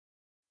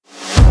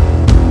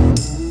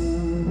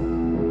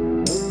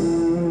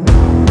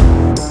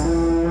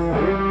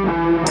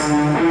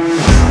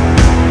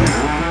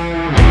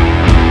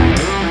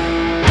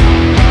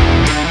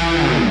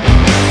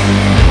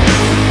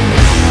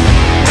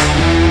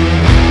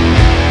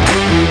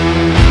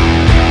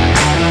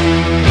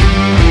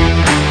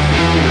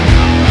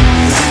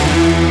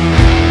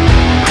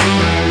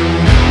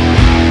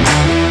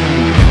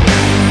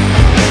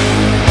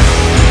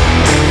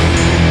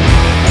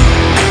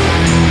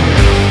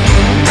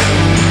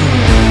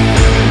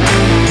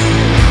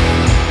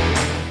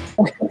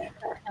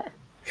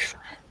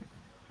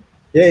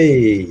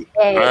Yay! Yay,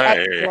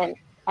 Hey.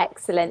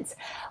 excellent.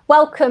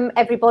 Welcome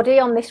everybody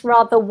on this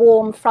rather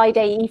warm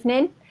Friday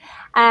evening.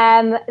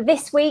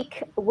 This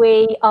week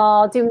we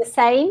are doing the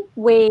same.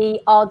 We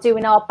are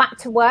doing our back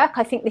to work.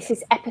 I think this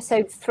is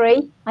episode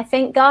 3, I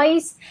think,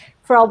 guys,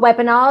 for our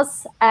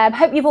webinars.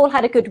 Hope you've all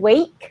had a good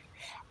week.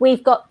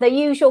 We've got the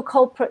usual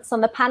culprits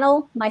on the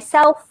panel,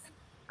 myself,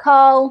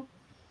 Carl,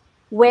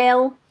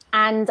 Will,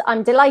 and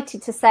I'm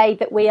delighted to say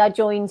that we are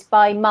joined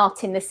by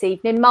Martin this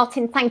evening.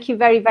 Martin, thank you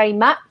very, very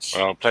much.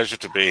 Well, pleasure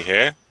to be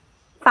here.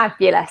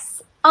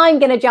 Fabulous. I'm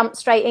going to jump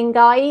straight in,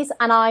 guys,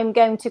 and I'm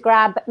going to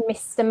grab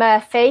Mr.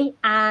 Murphy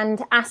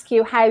and ask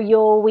you how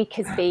your week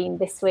has been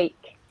this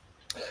week.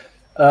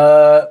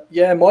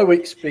 Yeah, my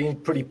week's been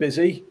pretty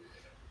busy,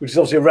 which is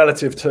obviously a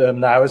relative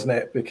term now, isn't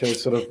it?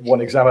 Because sort of one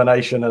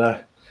examination and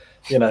a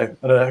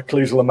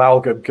occlusal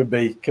amalgam can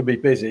be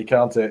busy,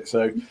 can't it?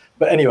 So,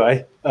 but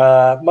anyway,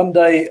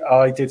 Monday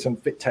I did some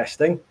fit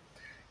testing.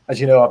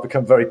 As you know, I've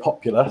become very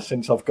popular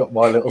since I've got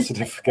my little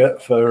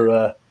certificate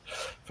for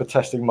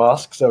testing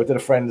masks. So I did a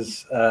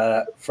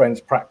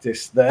friend's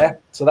practice there.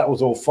 So that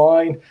was all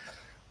fine.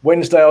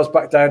 Wednesday I was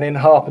back down in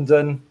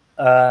Harpenden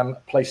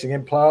placing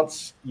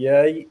implants.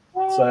 Yay!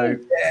 So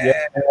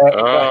yeah.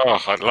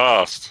 Oh, at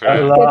last. At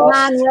Yeah. last. Good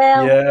man,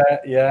 Will.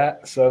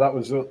 Yeah. So that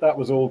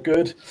was all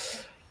good.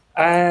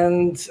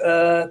 And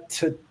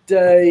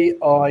today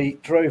I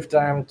drove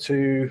down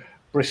to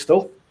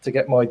Bristol to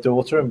get my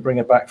daughter and bring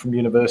her back from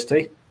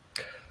university.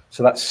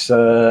 So that's 2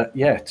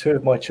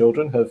 of my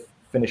children have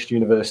finished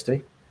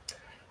university.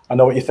 I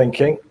know what you're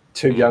thinking.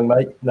 Too young,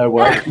 mate. No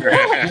way. I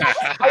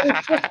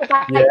was just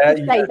about to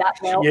say that,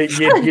 Will.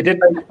 You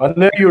didn't. I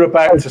knew you were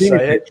about to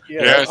say it.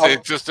 Yes,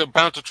 it's just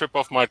about to trip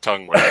off my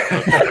tongue.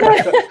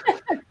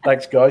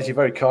 Thanks, guys. You're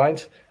very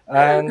kind.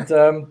 And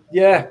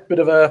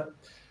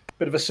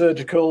bit of a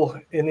surgical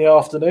in the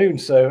afternoon.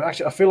 So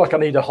actually, I feel like I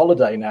need a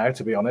holiday now,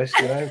 to be honest.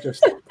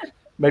 Just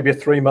maybe a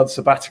 3-month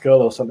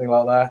sabbatical or something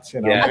like that.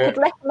 I could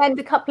recommend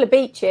a couple of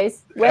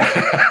beaches.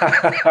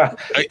 Are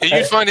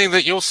you finding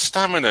that your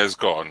stamina's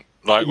gone?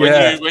 Like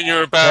when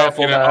you're about,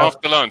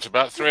 after lunch,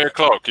 about 3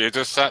 o'clock, you're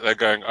just sat there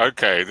going,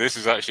 okay, this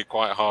is actually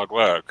quite hard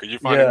work. Are you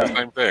finding the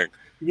same thing?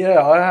 Yeah,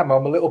 I am.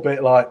 I'm a little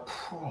bit like,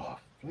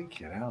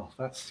 blinking hell,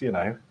 that's,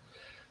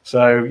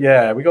 So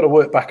yeah, we got to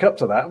work back up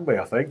to that, haven't we?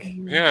 I think.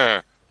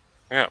 Yeah.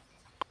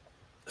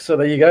 So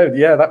there you go.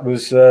 Yeah, that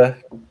was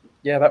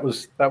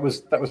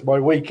my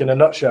week in a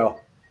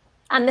nutshell.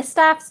 And the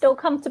staff still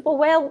comfortable,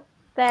 Will?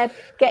 They're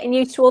getting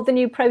used to all the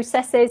new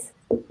processes?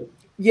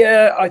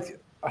 Yeah,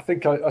 I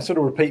think I sort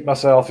of repeat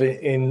myself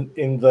in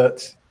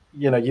that,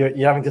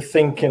 you're having to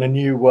think in a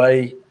new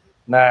way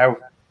now,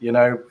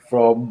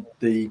 from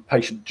the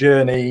patient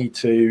journey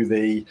to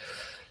the,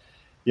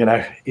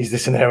 is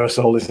this an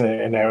aerosol? Isn't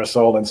it an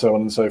aerosol? And so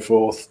on and so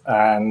forth.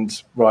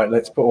 And right,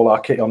 let's put all our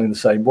kit on in the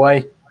same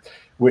way,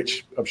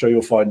 which I'm sure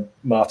you'll find,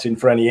 Martin,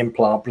 for any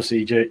implant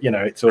procedure,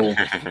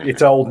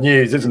 it's old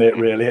news, isn't it,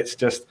 really? It's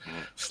just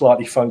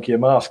slightly funkier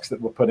masks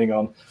that we're putting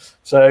on.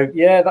 So,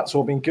 yeah, that's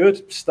all been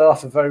good.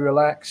 Staff are very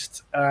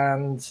relaxed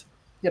and,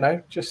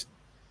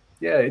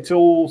 it's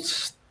all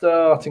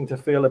starting to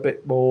feel a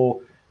bit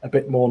more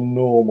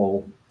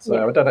normal.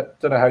 So I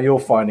don't know how you're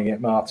finding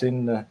it,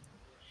 Martin.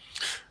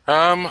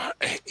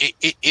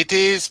 It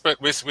is, but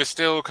we're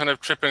still kind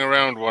of tripping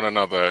around one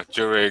another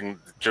during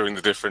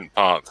the different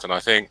parts. And I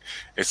think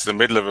it's the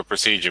middle of a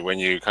procedure when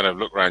you kind of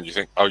look around, you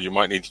think, oh, you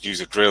might need to use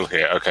a drill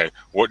here. Okay,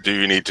 what do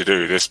you need to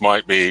do? This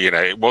might be,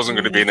 it wasn't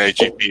going to be an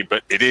AGP,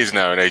 but it is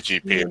now an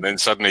AGP. And then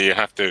suddenly you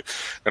have to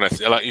kind of,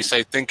 like you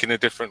say, think in a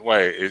different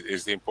way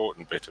is the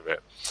important bit of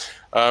it.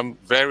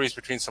 Varies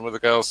between some of the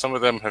girls. Some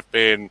of them have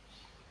been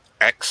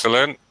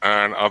excellent,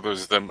 and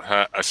others of them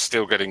are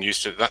still getting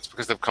used to it. That's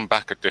because they've come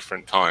back at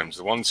different times.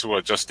 The ones who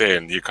are just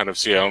in, you kind of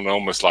see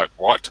almost like,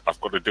 what?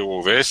 I've got to do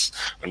all this,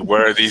 and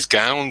where are these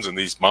gowns and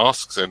these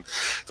masks? And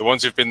the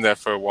ones who've been there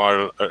for a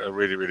while are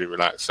really, really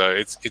relaxed. So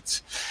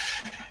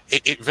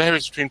it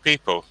varies between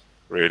people,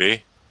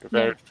 really. It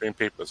varies between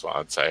people is what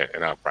I'd say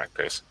in our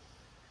practice.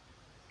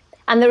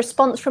 And the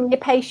response from your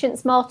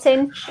patients,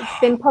 Martin, has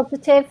been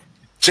positive?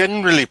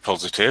 Generally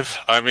positive.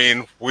 I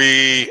mean,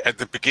 at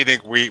the beginning,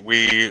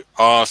 we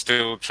are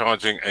still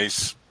charging a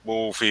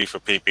small fee for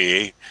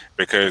PPE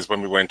because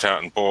when we went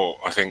out and bought,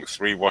 I think,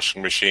 3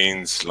 washing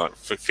machines, like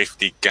for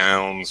 50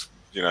 gowns,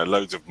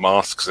 loads of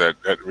masks at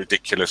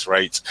ridiculous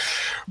rates,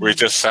 we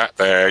just sat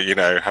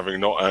there, having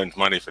not earned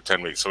money for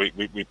 10 weeks. So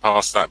we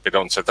passed that bit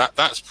on. So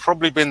that's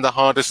probably been the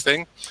hardest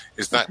thing,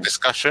 is that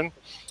discussion,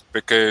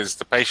 because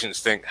the patients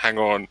think, hang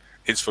on,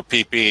 it's for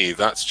PPE,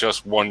 that's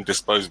just one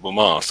disposable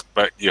mask.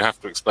 But you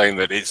have to explain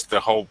that it's the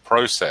whole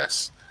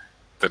process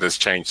that has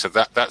changed. So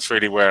that's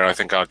really where I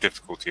think our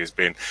difficulty has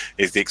been,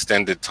 is the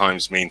extended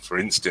times mean, for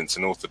instance,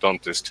 an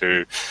orthodontist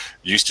who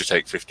used to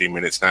take 15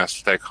 minutes now has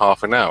to take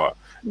half an hour.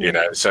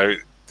 So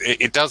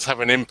it does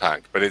have an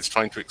impact, but it's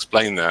trying to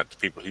explain that to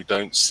people who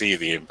don't see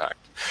the impact.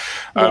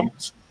 A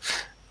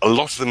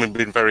lot of them have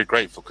been very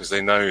grateful because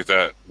they know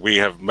that we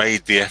have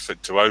made the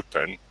effort to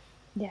open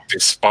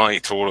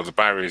despite all of the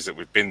barriers that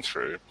we've been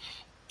through.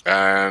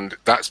 and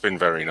that's been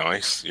very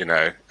nice,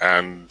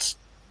 and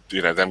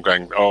them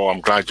going, oh,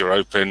 I'm glad you're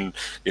open.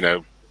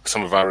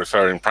 Some of our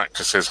referring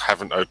practices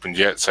haven't opened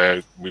yet,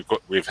 so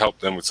we've helped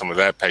them with some of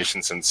their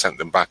patients and sent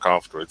them back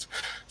afterwards.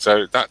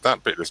 So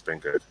that bit has been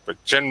good,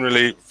 but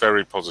generally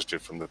very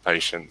positive from the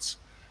patients.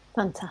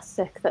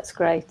 Fantastic, that's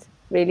great,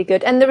 really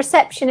good. And the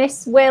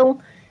receptionists,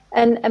 Will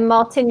and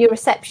Martin, your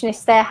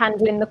receptionists, they're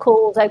handling the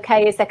calls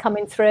okay as they're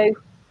coming through?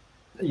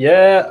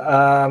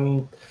 Yeah,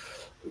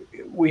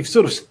 we've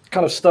sort of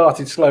kind of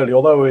started slowly,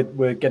 although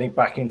we're getting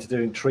back into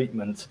doing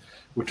treatment.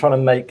 We're trying to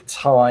make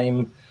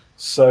time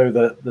so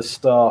that the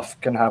staff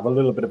can have a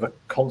little bit of a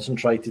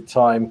concentrated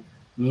time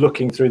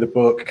looking through the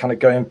book, kind of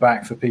going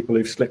back for people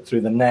who've slipped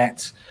through the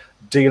net,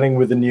 dealing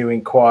with the new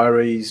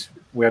inquiries.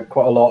 We had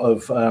quite a lot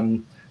of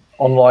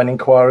online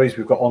inquiries.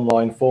 We've got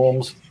online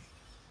forms.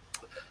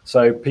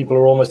 So people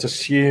are almost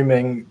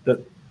assuming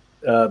that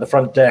the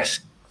front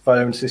desk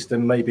phone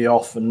system may be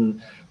off,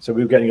 and so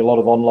we were getting a lot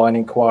of online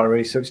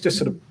inquiries. So it's just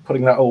sort of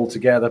putting that all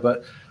together.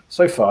 But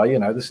so far,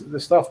 the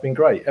staff's been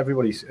great.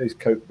 Everybody's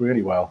coped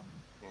really well.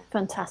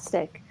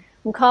 Fantastic.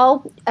 And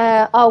Carl,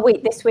 our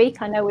week this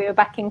week, I know we were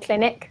back in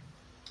clinic.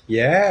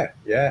 Yeah.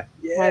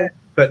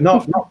 But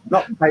not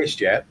placed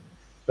yet.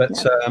 But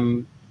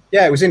no.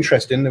 It was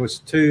interesting. There was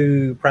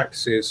 2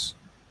 practices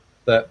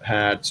that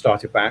had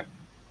started back.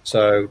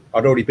 So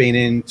I'd already been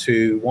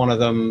into one of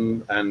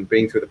them and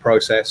been through the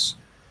process.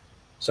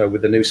 So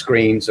with the new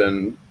screens,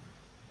 and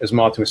as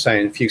Martin was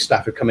saying, a few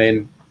staff had come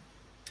in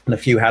and a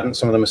few hadn't.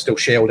 Some of them are still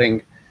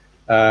shielding.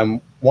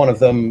 One of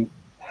them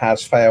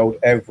has failed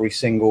every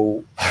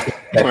single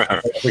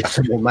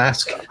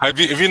mask. Have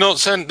you not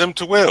sent them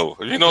to Will?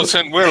 Have you not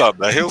sent Will up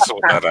there? He'll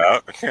sort that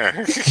out.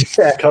 Yeah.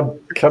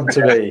 Come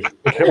to me.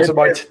 Come to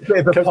my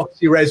bit of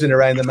epoxy resin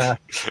around the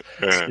mask.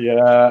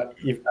 Yeah,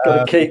 you've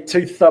got to keep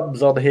 2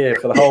 thumbs on here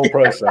for the whole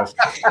process.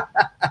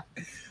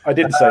 I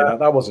didn't say that.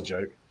 That was a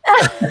joke.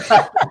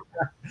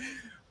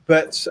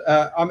 But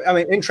I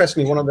mean,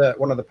 interestingly, one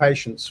of the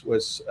patients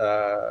was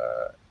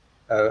a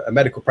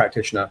medical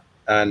practitioner,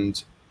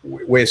 and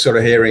we're sort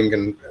of hearing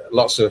and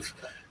lots of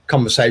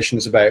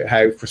conversations about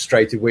how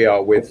frustrated we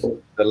are with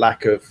the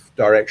lack of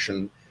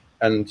direction.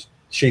 And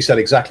she said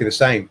exactly the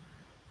same,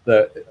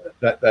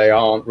 that they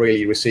aren't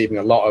really receiving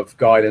a lot of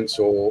guidance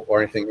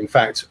or anything. In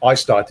fact, I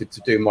started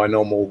to do my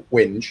normal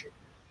whinge,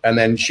 and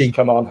then she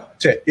come on.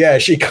 Yeah,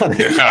 she kind of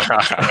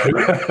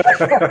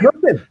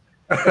nothing.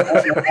 I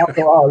thought,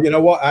 oh, you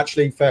know what?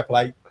 Actually, fair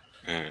play.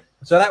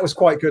 So that was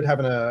quite good,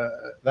 having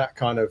that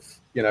kind of,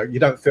 you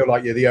don't feel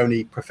like you're the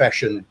only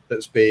profession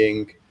that's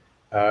being,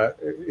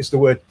 is the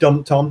word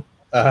dumped on,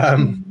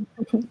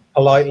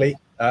 politely,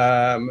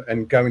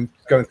 and going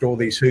through all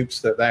these hoops,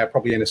 that they're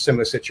probably in a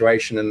similar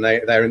situation, and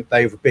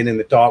they've been in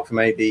the dark for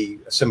maybe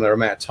a similar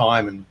amount of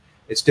time, and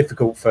it's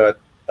difficult for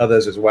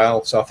others as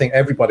well. So I think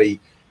everybody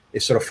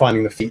is sort of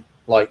finding the feet,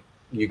 like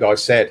you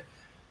guys said.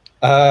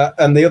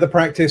 And the other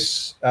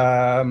practice,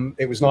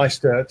 it was nice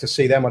to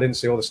see them. I didn't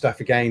see all the staff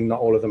again. Not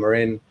all of them are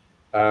in.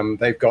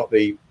 They've got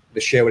the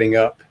shielding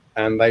up,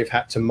 and they've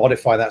had to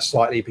modify that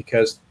slightly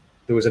because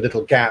there was a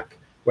little gap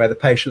where the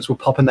patients were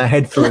popping their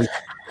head through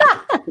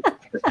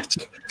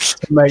to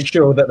make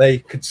sure that they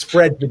could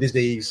spread the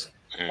disease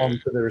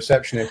onto the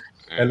receptionist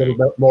a little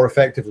bit more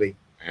effectively.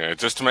 Yeah,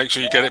 just to make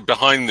sure you get it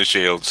behind the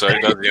shield, so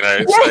it doesn't,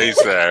 it stays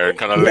there and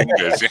kind of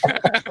lingers.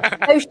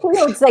 Those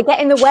shields, they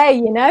get in the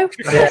way,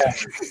 Yeah.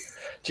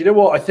 Do you know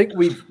what? I think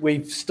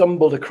we've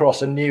stumbled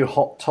across a new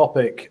hot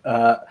topic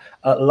at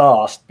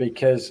last,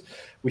 because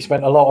we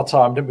spent a lot of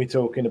time, didn't we,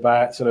 talking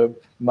about sort of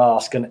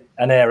mask and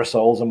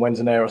aerosols, and when's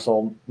an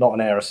aerosol not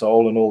an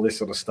aerosol, and all this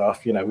sort of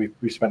stuff. We've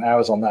spent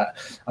hours on that.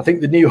 I think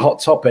the new hot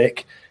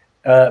topic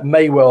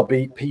may well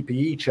be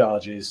PPE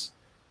charges.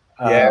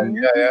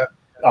 Yeah.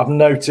 I've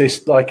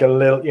noticed like a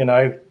little,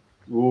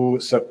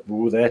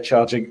 they're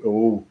charging,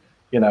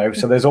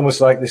 so there's almost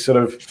like this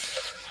sort of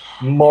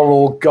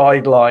moral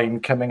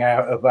guideline coming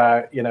out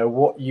about,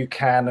 what you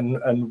can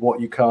and what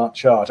you can't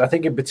charge. I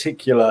think in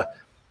particular,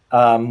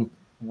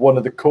 one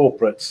of the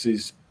corporates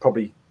is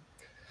probably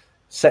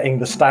setting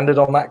the standard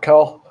on that,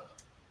 Carl.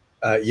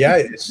 They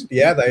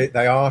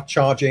are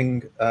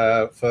charging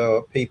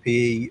for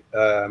PPE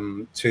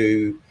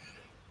to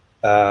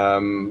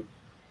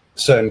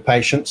certain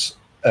patients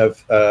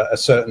of a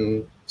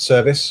certain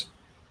service,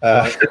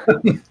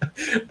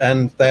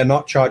 and they're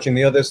not charging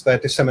the others. They're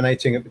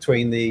disseminating it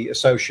between the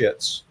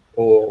associates,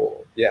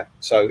 so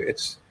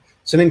it's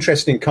an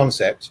interesting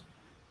concept,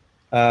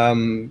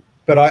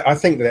 but I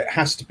think that it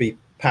has to be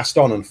passed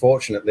on,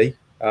 unfortunately.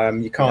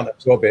 You can't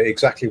absorb it.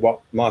 Exactly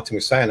what Martin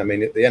was saying. I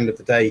mean, at the end of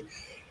the day,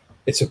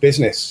 it's a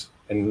business,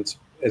 and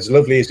as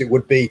lovely as it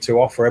would be to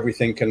offer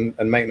everything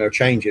and make no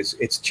changes,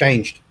 it's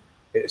changed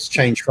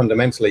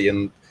fundamentally,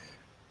 and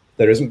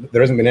there hasn't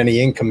been any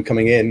income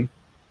coming in,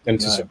 and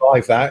to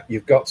survive that,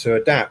 you've got to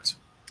adapt.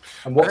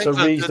 And what's a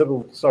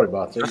reasonable? Sorry,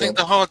 Martin. I think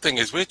the hard thing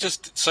is we're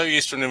just so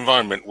used to an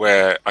environment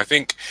where I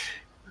think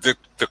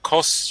the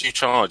costs you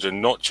charge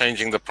and not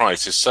changing the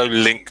price is so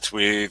linked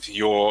with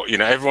your,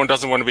 everyone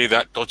doesn't want to be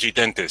that dodgy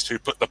dentist who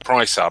put the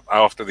price up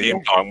after the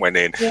implant went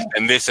in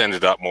and this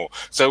ended up more.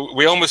 So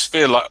we almost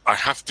feel like I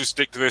have to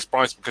stick to this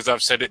price because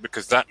I've said it,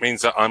 because that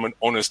means that I'm an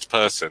honest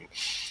person.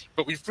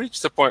 But we've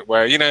reached the point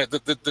where,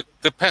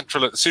 the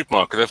petrol at the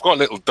supermarket, they've got a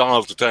little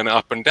dial to turn it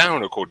up and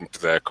down according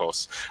to their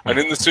costs. And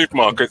in the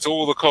supermarkets,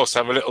 all the costs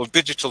have a little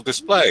digital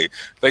display.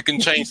 They can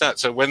change that.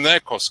 So when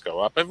their costs go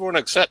up, everyone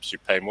accepts you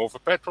pay more for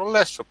petrol,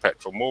 less for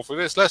petrol, more for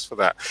this, less for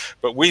that.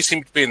 But we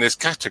seem to be in this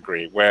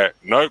category where,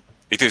 nope,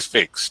 it is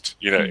fixed.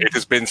 It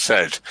has been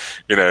said.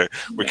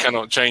 We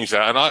cannot change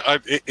that.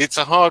 And it's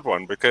a hard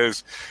one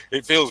because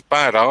it feels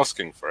bad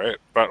asking for it.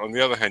 But on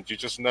the other hand, you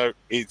just know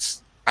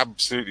it's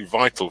absolutely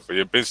vital for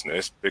your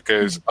business,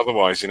 because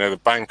otherwise, the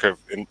bank of,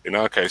 in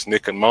our case,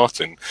 Nick and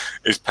Martin,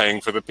 is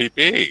paying for the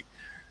PPE.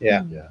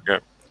 Yeah.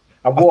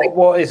 And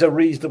what is a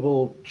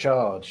reasonable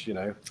charge?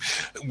 You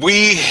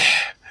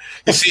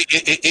see,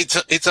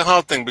 it's a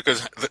hard thing,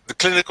 because the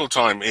clinical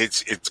time,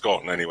 it's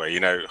gone anyway.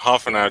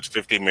 Half an hour to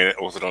 15-minute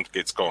orthodontic,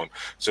 it's gone.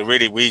 So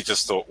really, we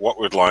just thought what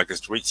we'd like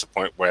is to reach the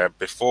point where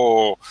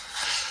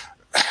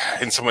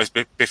in some ways,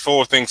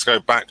 before things go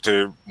back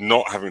to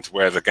not having to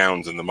wear the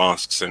gowns and the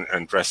masks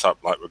and dress up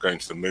like we're going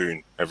to the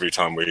moon every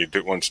time we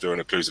want to do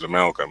an occlusal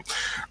amalgam,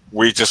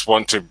 we just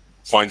want to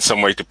find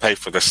some way to pay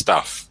for the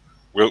stuff.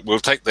 We'll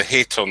take the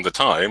hit on the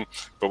time,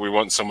 but we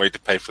want some way to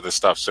pay for the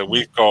stuff. So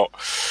we've got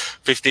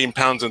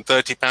 £15 and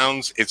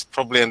 £30. It's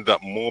probably ended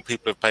up more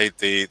people have paid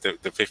the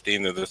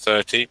 15 than the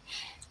 30.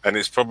 And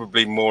it's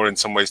probably more in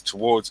some ways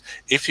towards,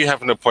 if you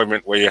have an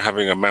appointment where you're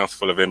having a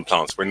mouthful of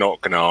implants, we're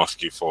not going to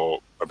ask you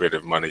for a bit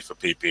of money for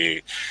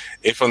PPE.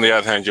 If, on the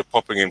other hand, you're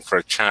popping in for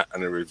a chat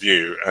and a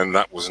review, and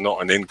that was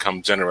not an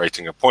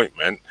income-generating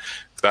appointment,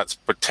 that's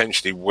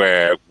potentially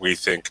where we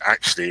think,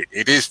 actually,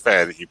 it is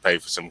fair that you pay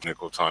for some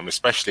clinical time,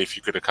 especially if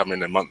you could have come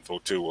in a month or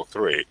 2 or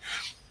 3.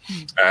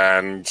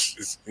 And,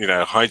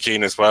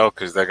 hygiene as well,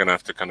 because they're going to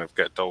have to kind of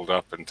get dolled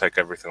up and take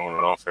everything on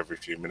and off every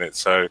few minutes.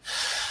 So,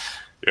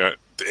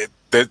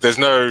 there's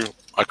no,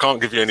 I can't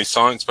give you any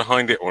science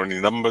behind it or any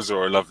numbers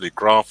or a lovely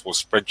graph or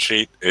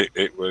spreadsheet.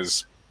 It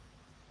was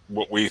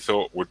what we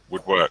thought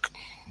would work.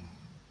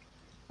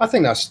 I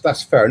think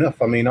that's fair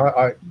enough. I mean,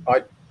 I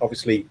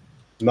obviously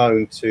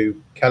moaned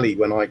to Kelly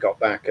when I got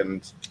back,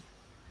 and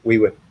we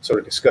were sort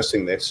of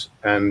discussing this,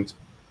 and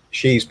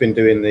she's been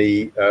doing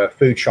the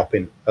food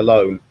shopping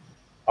alone.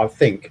 I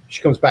think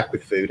she comes back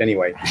with food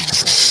anyway.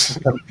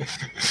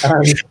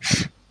 And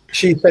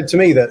she said to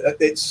me that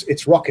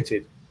it's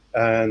rocketed.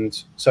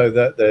 And so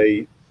that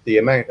the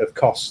amount of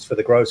costs for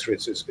the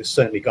groceries has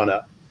certainly gone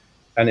up,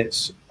 and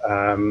it's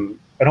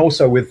and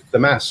also with the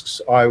masks,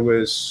 I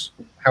was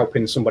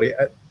helping somebody,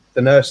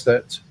 the nurse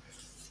that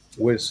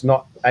was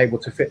not able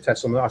to fit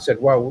test on them. I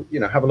said, well,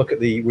 have a look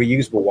at the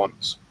reusable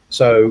ones.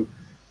 So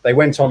they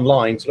went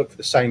online to look for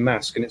the same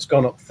mask, and it's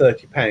gone up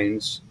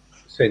 £30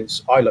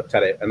 since I looked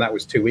at it, and that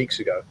was 2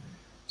 weeks ago.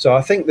 So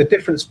I think the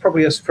difference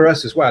probably is for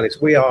us as well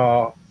is we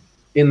are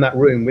in that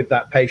room with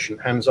that patient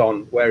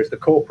hands-on, whereas the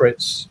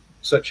corporates,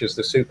 such as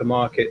the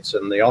supermarkets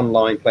and the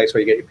online place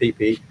where you get your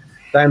PPE,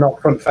 they're not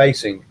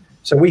front-facing.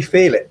 So we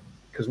feel it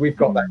because we've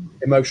got that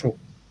emotional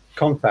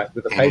contact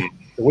with the patient.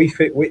 So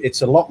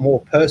it's a lot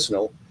more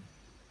personal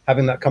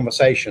having that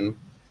conversation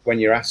when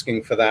you're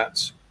asking for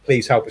that,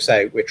 please help us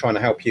out, we're trying to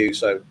help you,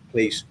 so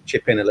please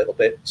chip in a little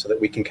bit so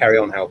that we can carry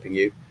on helping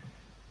you.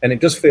 And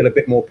it does feel a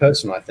bit more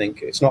personal, I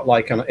think. It's not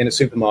like in a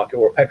supermarket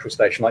or a petrol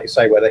station, like you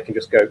say, where they can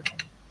just go,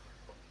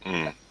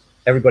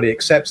 everybody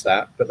accepts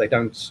that, but they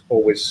don't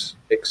always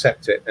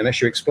accept it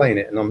unless you explain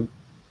it. And I'm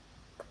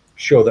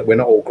sure that we're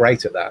not all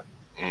great at that.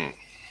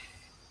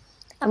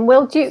 And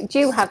Will, do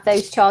you have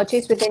those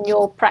charges within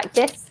your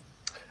practice?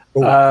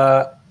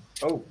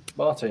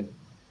 Martin.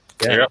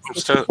 Yeah, I'm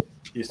still.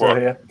 You're still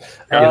here.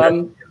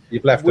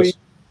 You've left us.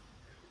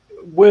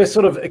 We're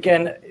sort of,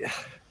 again,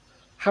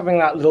 having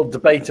that little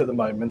debate at the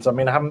moment. I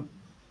mean, I haven't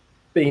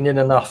been in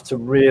enough to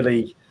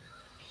really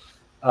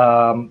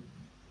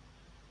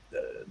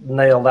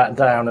nail that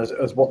down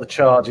as what the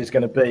charge is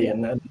going to be,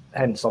 and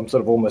hence I'm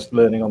sort of almost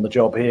learning on the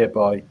job here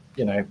by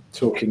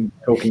talking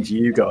to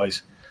you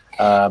guys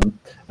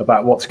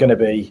about what's going to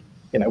be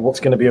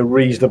a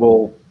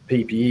reasonable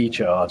PPE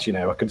charge.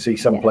 I can see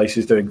some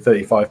places doing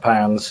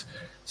 £35.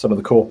 Some of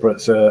the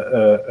corporates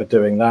are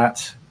doing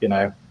that.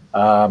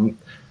 I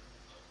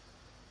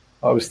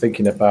was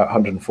thinking about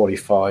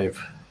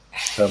 145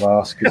 per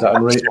mask. Is that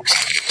unreasonable?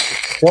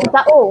 Is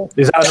that all?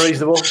 Is that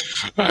unreasonable?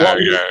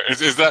 Yeah.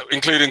 Is that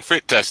including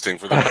fit testing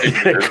for the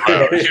patient as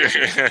well?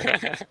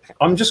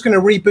 I'm just going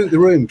to reboot the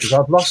room because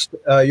I've lost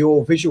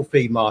your visual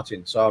feed,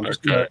 Martin. So I'm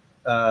just going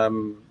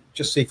to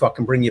just see if I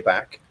can bring you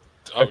back.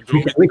 Do you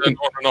want me to turn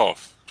on and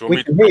off?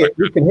 We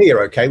can hear,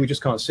 okay? We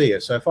just can't see you.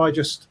 So if I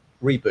just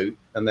reboot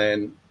and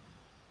then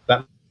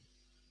that.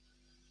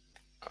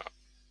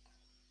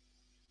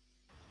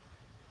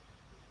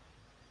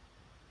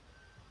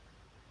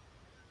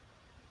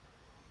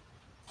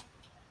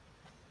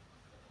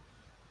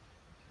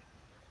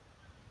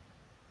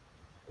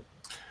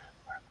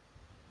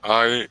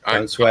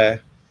 Don't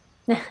swear.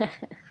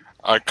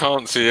 I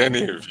can't see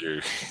any of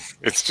you.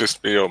 It's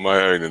just me on my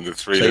own in the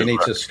three. So you need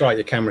to start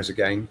your cameras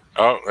again.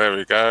 Oh, there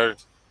we go.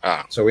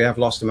 So we have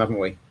lost them, haven't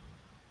we?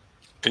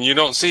 Can you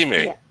not see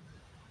me? Yeah.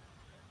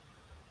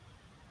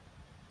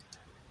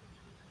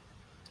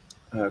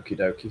 Okie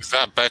dokie. Is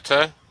that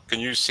better? Can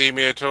you see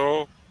me at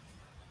all?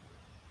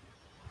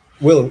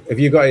 Will, have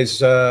you got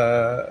his?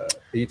 Are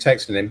you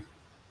texting him?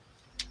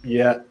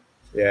 Yeah.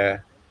 Yeah.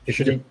 If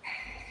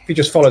he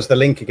just follows the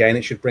link again,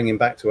 it should bring him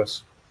back to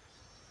us.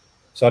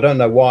 So I don't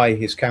know why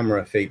his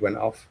camera feed went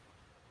off.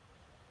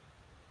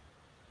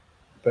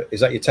 But is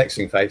that your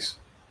texting face?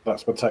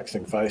 That's my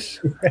texting face.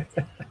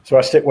 So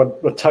I stick my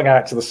tongue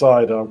out to the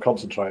side and I'm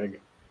concentrating.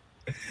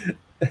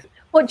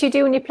 What do you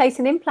do when you place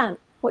an implant?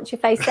 What's your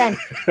face then?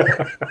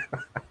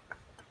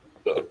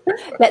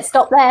 Let's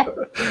stop there.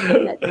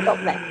 Let's stop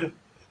there.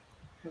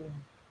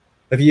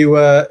 Have you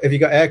got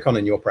aircon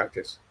in your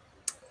practice?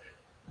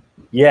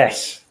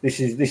 Yes, this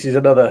is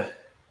another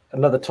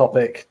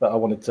topic that I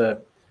wanted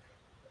to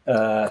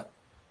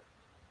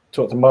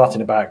talk to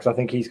Martin about, because I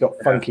think he's got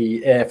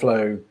funky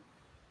airflow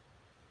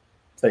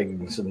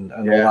things and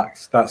all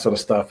that sort of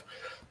stuff.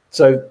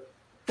 So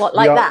what,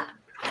 like that?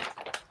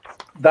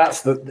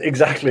 That's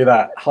exactly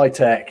that, high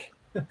tech.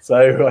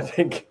 So I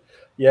think,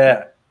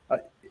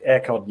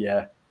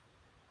 aircon,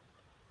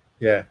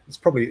 Yeah, it's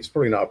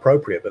probably not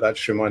appropriate, but that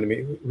just reminded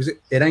me. Was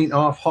it Ain't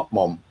Half Hot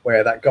Mom,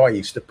 where that guy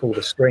used to pull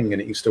the string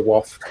and it used to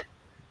waft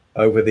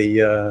over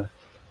the. Oh,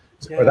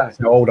 that's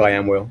how old I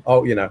am, Will.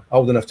 Oh,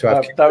 old enough to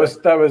have. That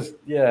was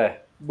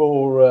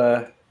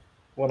more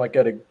when I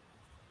go to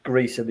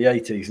Greece in the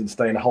 80s and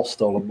stay in a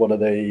hostel, and one of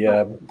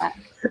the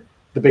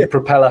big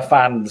propeller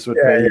fans would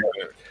be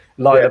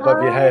lying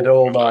above your head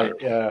all night.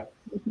 Yeah.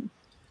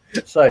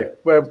 So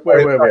where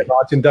were we?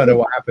 Martin, don't know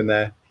what happened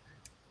there.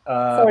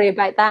 Sorry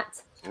about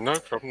that. No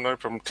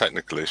problem.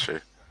 Technical issue.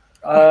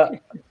 I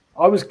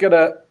was going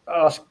to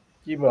ask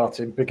you,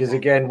 Martin, because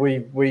again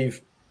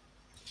we've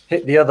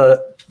hit the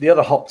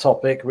other hot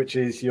topic, which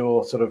is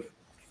your sort of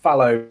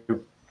fallow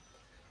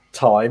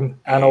time,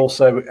 and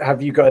also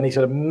have you got any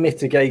sort of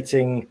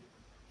mitigating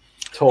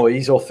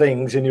toys or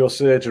things in your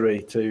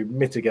surgery to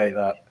mitigate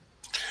that?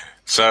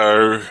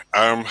 So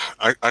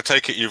I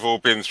take it you've all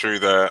been through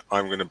the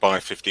I'm going to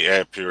buy 50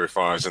 air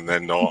purifiers and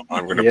then not.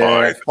 I'm going to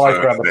buy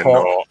 $5 and then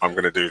not. I'm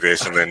going to do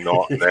this and then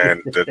not. And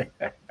then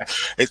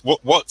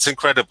what's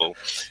incredible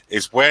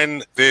is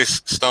when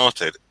this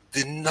started,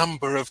 the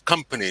number of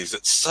companies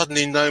that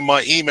suddenly know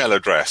my email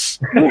address.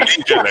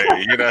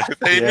 Immediately,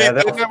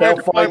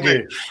 they'll find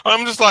you.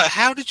 I'm just like,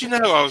 how did you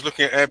know I was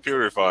looking at air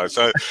purifiers?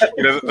 So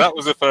that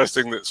was the first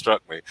thing that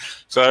struck me.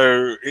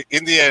 So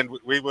in the end,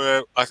 we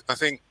were. I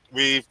think.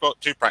 We've got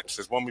two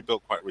practices. One we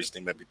built quite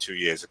recently, maybe 2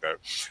 years ago.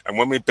 And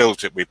when we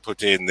built it, we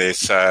put in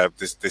this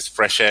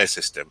fresh air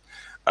system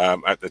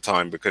at the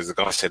time, because the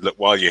guy said, look,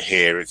 while you're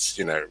here, it's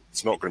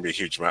not going to be a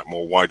huge amount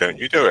more. Why don't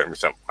you do it? And we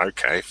said,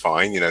 okay,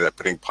 fine. They're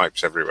putting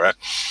pipes everywhere.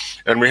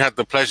 And we had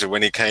the pleasure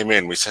when he came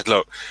in, we said,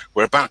 look,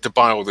 we're about to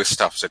buy all this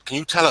stuff. I said, can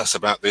you tell us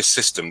about this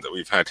system that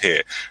we've had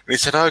here? And he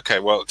said, okay,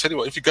 well, I'll tell you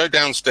what, if you go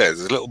downstairs,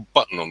 there's a little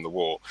button on the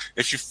wall.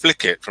 If you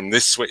flick it from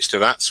this switch to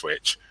that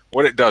switch,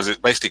 what it does is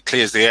basically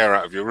clears the air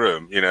out of your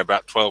room,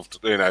 about 12,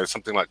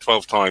 something like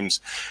 12 times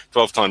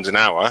an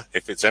hour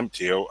if it's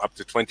empty, or up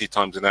to 20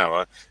 times an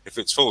hour if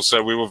it's full.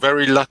 So we were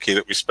very lucky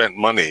that we spent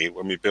money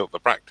when we built the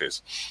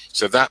practice.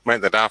 So that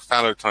meant that our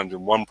fallow times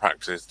in one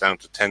practice is down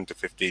to 10 to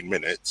 15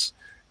 minutes,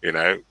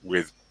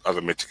 with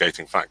other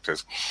mitigating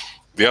factors.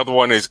 The other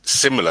one is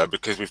similar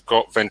because we've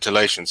got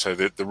ventilation, so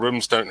that the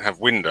rooms don't have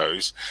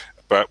windows,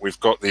 but we've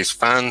got these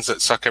fans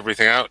that suck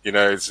everything out.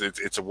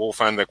 It's a wall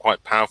fan. They're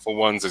quite powerful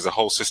ones. There's a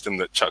whole system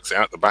that chucks it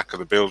out the back of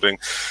the building.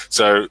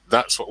 So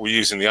that's what we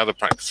use in the other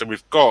practice. So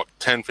we've got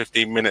 10,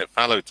 15-minute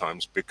fallow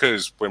times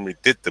because when we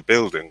did the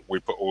building,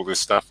 we put all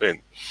this stuff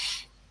in.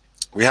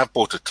 We have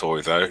bought a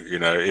toy, though.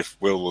 If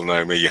Will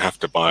know me, you have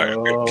to buy a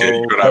good kit.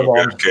 You've got to have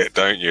a good kit,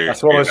 don't you?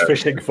 That's what I was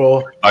fishing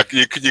for.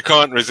 You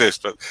can't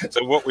resist. But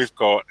so what we've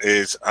got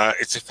is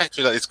it's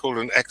effectively it's called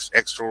an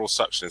extraoral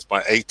suction. It's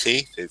by AT.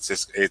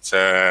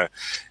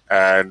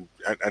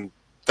 And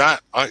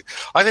that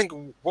I think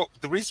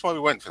the reason why we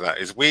went for that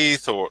is we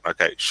thought,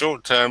 okay,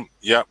 short term,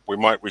 we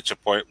might reach a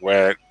point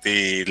where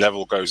the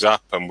level goes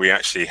up and we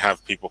actually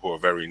have people who are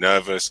very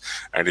nervous.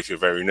 And if you're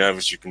very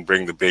nervous, you can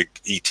bring the big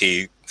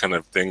ET kind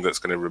of thing that's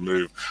going to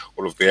remove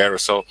all of the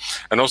aerosol.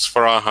 And also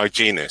for our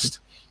hygienist,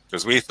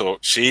 because we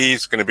thought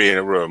she's going to be in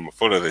a room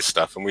full of this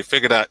stuff. And we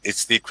figured out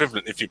it's the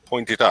equivalent, if you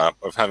point it up,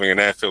 of having an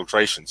air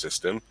filtration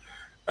system.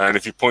 And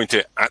if you point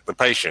it at the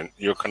patient,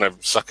 you're kind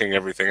of sucking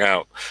everything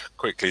out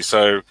quickly.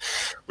 So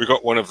we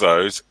got one of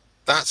those.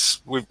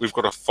 We've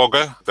got a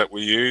fogger that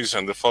we use,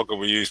 and the fogger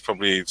we use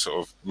probably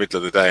sort of middle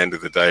of the day, end of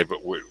the day.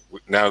 But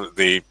now that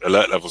the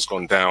alert level's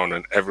gone down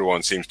and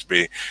everyone seems to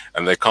be,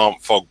 and they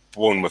can't fog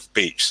Bournemouth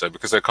Beach. So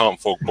because they can't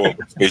fog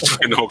Bournemouth Beach,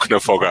 we're not going to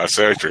fog our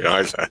surgery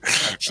either.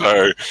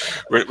 So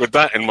with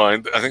that in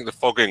mind, I think the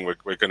fogging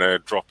we're going to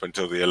drop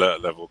until the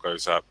alert level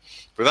goes up.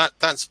 But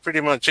that's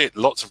pretty much it.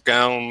 Lots of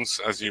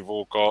gowns, as you've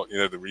all got,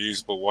 the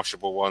reusable,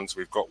 washable ones.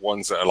 We've got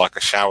ones that are like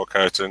a shower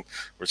curtain,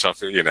 which I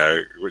feel,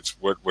 which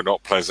were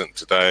not pleasant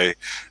today.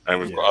 And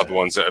we've got other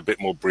ones that are a bit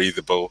more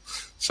breathable.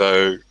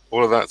 So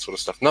all of that sort of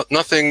stuff.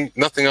 Nothing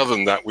other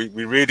than that.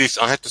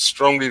 I had to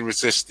strongly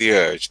resist the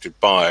urge to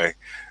buy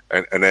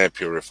an air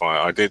purifier.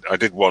 I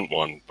did want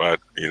one, but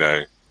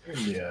the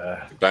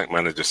bank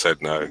manager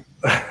said no.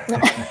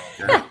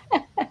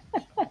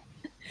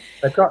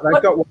 They've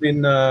got one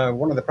in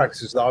one of the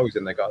practices that I was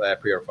in. They got air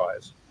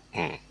purifiers.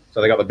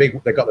 So they got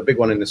the big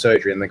one in the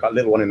surgery, and they got a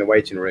little one in the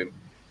waiting room,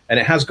 and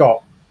it has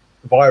got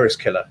virus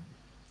killer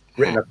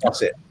written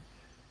across it,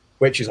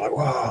 which is like,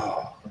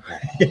 wow.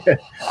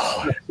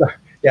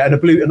 Yeah, and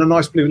a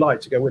nice blue light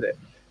to go with it.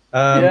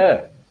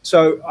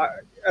 So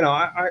I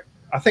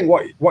think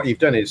what you've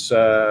done is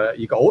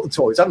you've got all the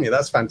toys, haven't you?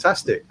 That's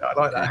fantastic. I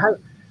like that.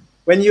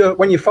 When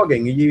you're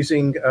fogging, you're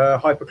using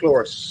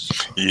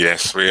hypochlorous.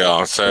 Yes, we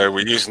are. So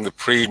we're using the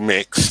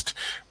pre-mixed.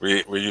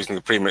 We're using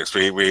the pre-mixed.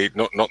 We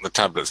not the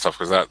tablet stuff,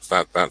 because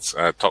that's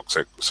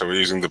toxic. So we're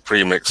using the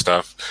pre-mixed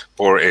stuff.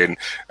 Pour it in,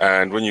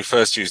 and when you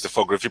first use the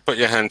fogger, if you put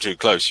your hand too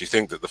close, you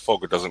think that the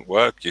fogger doesn't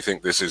work. You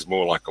think this is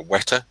more like a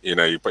wetter.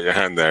 You put your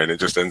hand there and it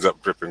just ends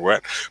up dripping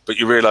wet. But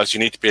you realise you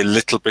need to be a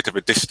little bit of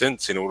a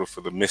distance in order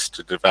for the mist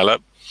to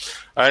develop,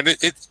 and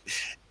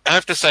I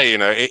have to say,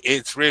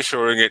 it's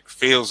reassuring. It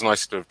feels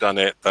nice to have done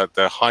it. That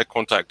the high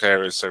contact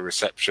areas, so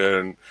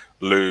reception,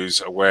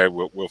 loos, are where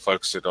we'll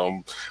focus it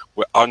on.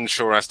 We're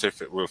unsure as to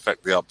if it will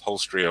affect the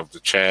upholstery of the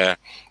chair.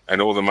 And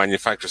all the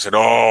manufacturers said,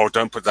 "Oh,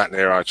 don't put that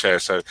near our chair."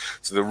 So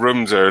the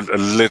rooms are a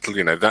little,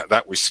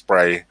 that we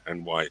spray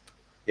and wipe.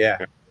 Yeah.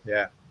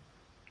 I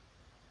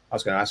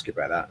was going to ask you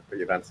about that, but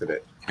you've answered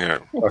it. Yeah.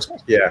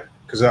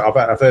 Because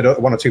I've heard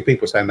one or two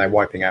people saying they're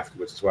wiping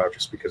afterwards as well,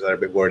 just because they're a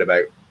bit worried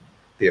about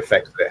the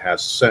effect that it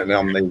has, certainly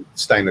on the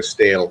stainless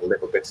steel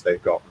little bits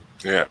they've got.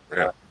 Yeah.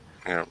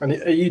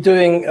 And are you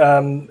doing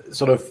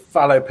sort of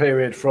fallow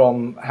period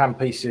from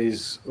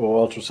handpieces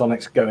or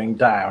ultrasonics going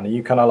down? Are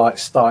you kind of like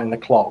starting the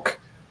clock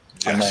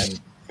and then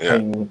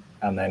ping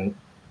and then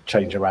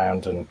change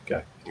around and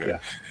go? Yeah.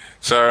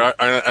 So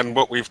and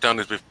what we've done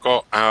is we've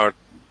got our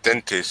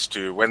dentists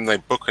to, when they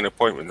book an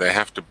appointment, they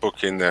have to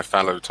book in their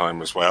fallow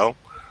time as well.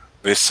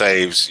 This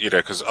saves,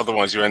 because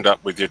otherwise you end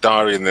up with your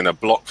diary and then a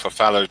block for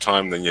fallow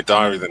time, then your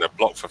diary, then a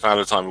block for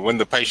fallow time. And when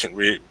the patient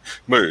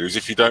moves,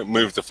 if you don't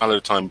move the fallow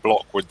time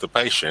block with the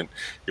patient,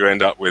 you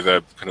end up with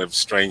a kind of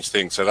strange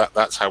thing. So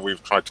that's how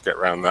we've tried to get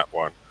around that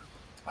one.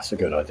 That's a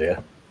good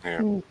idea.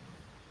 Yeah.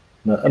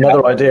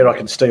 Another idea I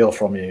can steal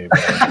from you.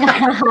 It's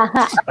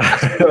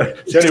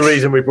the only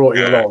reason we brought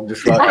you along.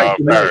 Just like,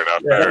 fair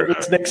enough.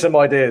 Let's nick some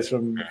ideas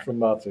from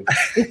Martin.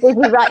 We'll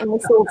be writing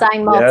this all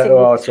down,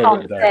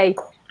 Martin.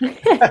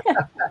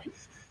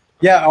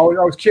 Yeah, I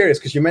was curious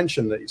because you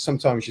mentioned that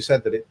sometimes you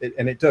said that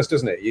it does,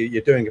 doesn't it?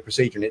 You're doing a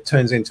procedure and it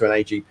turns into an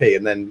AGP,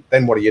 and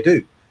then what do you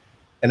do?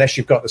 Unless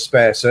you've got the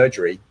spare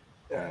surgery,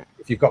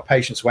 if you've got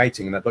patients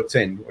waiting and they're booked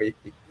in,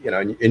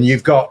 and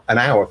you've got an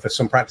hour, for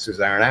some practices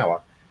they're an hour.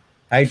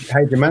 How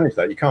do you manage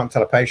that? You can't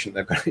tell a patient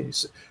they've got.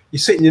 You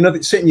sit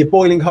in your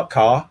boiling hot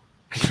car.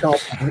 You can't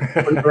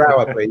per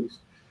hour, please.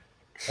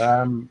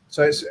 So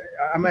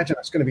I imagine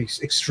that's going to be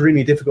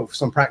extremely difficult for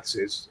some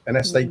practices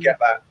unless they get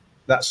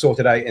that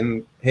sorted out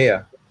in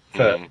here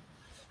first.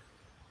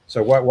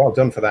 So well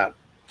done for that.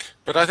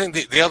 But I think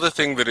the other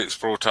thing that it's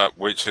brought up,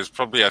 which is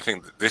probably, I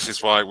think this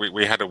is why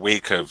we had a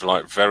week of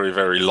like very,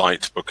 very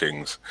light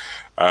bookings,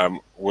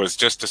 was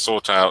just to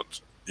sort out,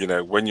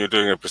 when you're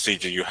doing a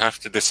procedure, you have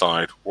to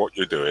decide what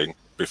you're doing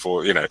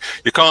before, you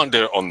can't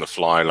do it on the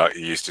fly like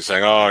you used to,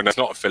 saying, oh, no, it's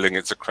not a filling,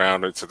 it's a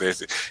crown, it's a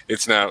this.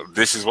 It's now,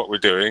 this is what we're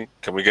doing.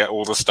 Can we get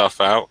all the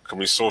stuff out? Can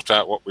we sort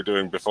out what we're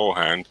doing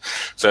beforehand?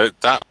 So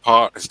that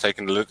part has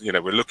taken a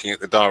little, we're looking at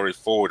the diary,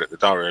 forward at the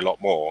diary a lot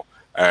more,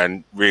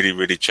 and really,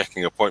 really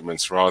checking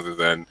appointments rather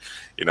than,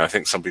 I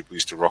think some people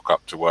used to rock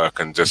up to work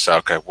and just say,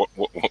 okay,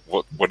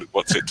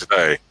 what's it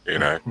today?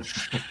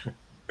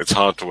 It's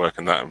hard to work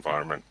in that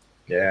environment.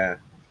 Yeah.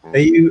 Are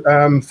you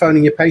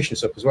phoning your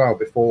patients up as well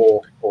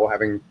before, or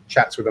having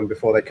chats with them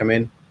before they come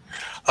in?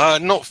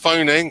 Not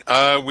phoning.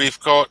 We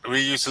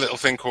use a little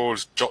thing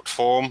called Jot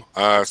Form.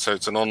 So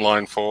it's an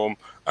online form,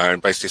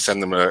 and basically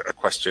send them a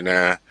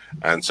questionnaire.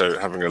 And so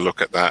having a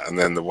look at that, and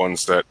then the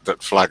ones that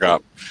flag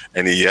up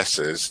any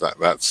yeses,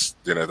 that's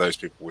those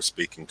people we're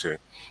speaking to.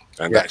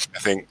 And actually, I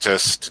think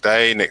just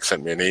today, Nick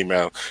sent me an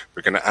email.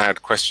 We're going to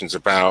add questions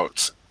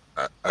about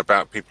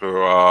people who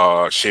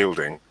are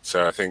shielding.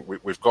 So I think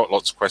we've got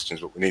lots of questions,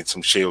 but we need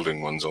some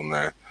shielding ones on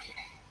there.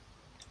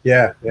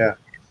 Yeah,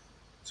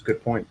 it's a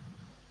good point.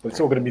 It's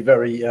all going to be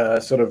very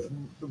sort of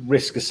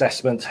risk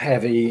assessment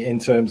heavy in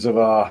terms of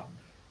our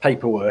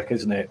paperwork,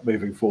 isn't it,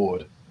 moving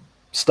forward?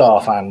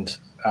 Staff and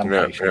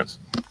patients.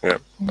 Yeah.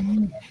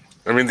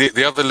 I mean,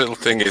 the other little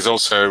thing is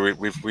also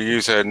we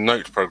use a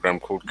note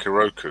program called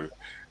Kiroku,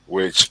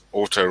 which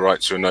auto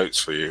writes your notes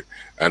for you.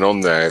 And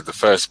on there, the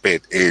first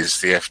bit is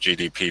the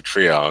FGDP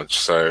triage.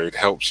 So it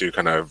helps you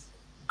kind of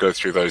go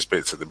through those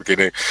bits at the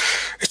beginning.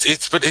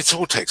 But it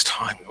all takes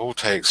time. It all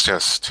takes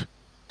just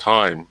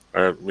time.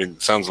 I mean,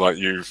 it sounds like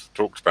you've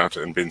talked about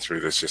it and been through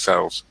this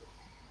yourselves.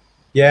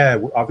 Yeah,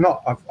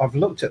 I've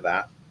looked at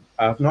that.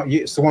 I've not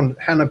used, it's the one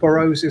Hannah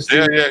Burrows is.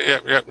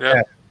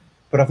 Yeah.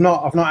 But I've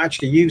not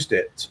actually used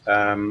it.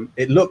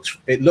 It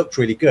looked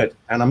really good,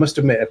 and I must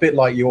admit, a bit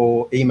like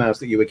your emails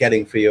that you were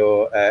getting for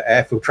your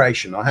air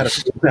filtration. I had a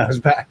few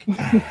emails back,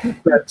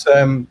 but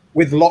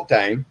with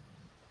lockdown,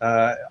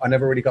 I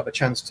never really got the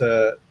chance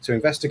to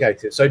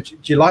investigate it. So do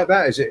you like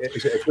that? Is it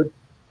a good?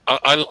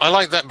 I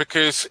like that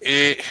because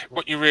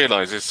what you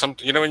realise is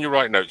when you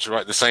write notes, you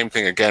write the same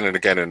thing again and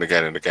again and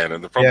again and again.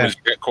 And the problem is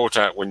you get caught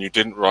out when you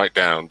didn't write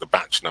down the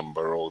batch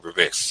number or the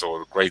this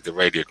or grade the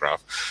radiograph.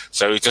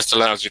 So it just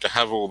allows you to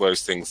have all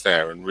those things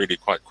there and really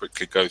quite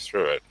quickly go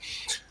through it.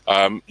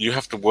 You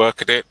have to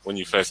work at it when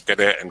you first get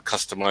it and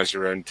customize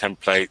your own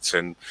templates.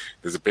 And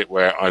there's a bit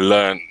where I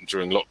learned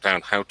during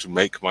lockdown how to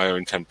make my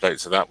own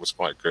templates. So that was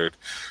quite good.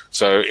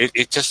 So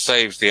it just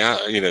saves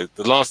the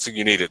last thing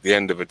you need at the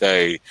end of a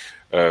day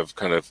of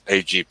kind of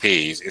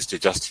AGPs is to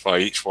justify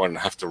each one and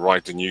have to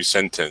write a new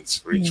sentence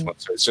for each one.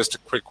 So it's just a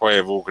quick way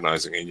of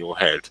organizing in your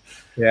head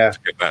to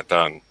get that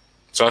done.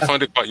 So I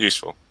find it quite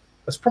useful.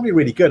 That's probably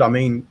really good. I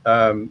mean,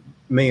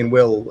 me and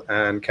Will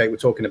and Kate were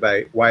talking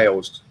about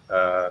Wales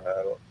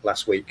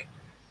last week.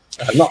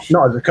 Not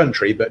as a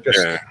country, but just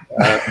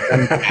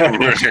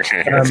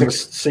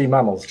sea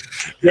mammals.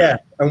 Yeah,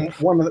 and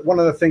one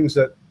of the things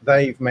that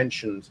they've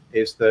mentioned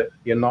is that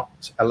you're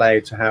not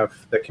allowed to have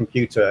the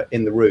computer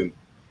in the room.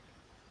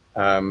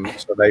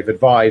 So they've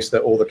advised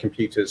that all the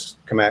computers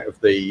come out of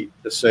the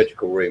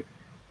surgical room,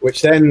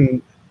 which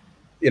then,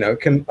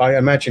 I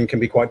imagine can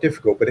be quite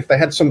difficult. But if they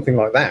had something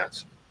like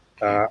that,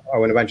 I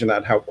would imagine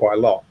that'd help quite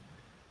a lot.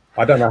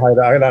 I don't know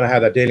how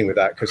they're dealing with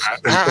that. Because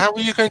how are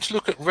you going to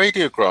look at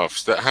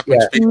radiographs that happen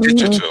to be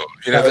digital?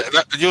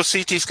 Your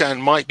CT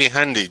scan might be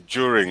handy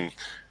during.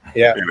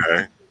 Yeah.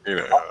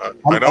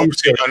 And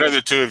obviously, I know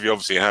the two of you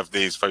obviously have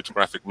these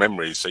photographic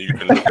memories, so you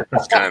can look at the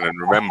scan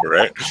and remember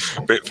it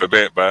bit for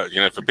bit. But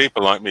for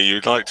people like me,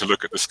 you'd like to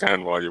look at the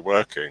scan while you're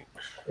working.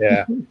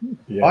 Yeah,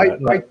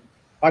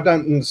 I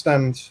don't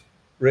understand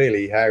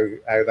really how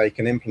they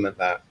can implement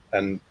that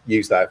and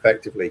use that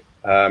effectively.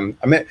 I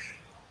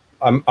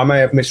may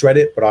have misread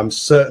it, but I'm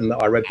certain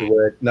that I read the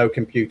word "no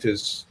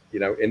computers,"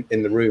 in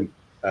the room.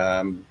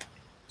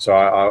 So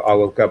I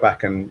will go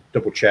back and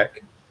double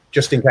check,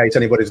 just in case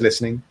anybody's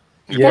listening.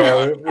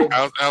 Yeah,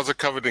 ours are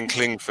covered in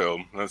cling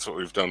film. That's what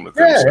we've done with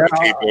them. So the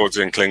keyboards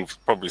in cling,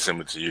 probably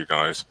similar to you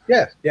guys.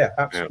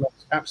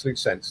 Absolute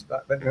sense.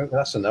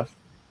 That's enough.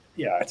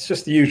 Yeah, it's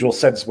just the usual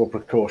sensible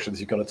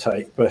precautions you've got to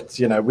take. But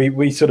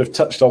we sort of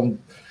touched on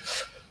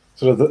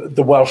sort of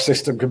the Welsh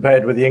system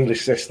compared with the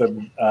English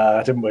system,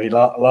 didn't we?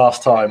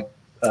 Last time,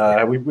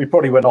 we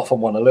probably went off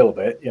on one a little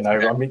bit.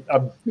 I mean,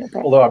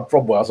 although I'm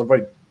from Wales, I'm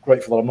very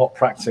grateful that I'm not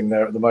practicing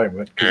there at the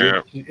moment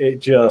because it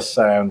just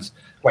sounds.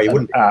 Well, you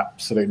wouldn't be.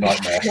 Absolute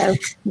nightmare. No, you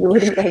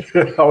wouldn't be.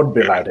 I wouldn't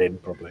be allowed in,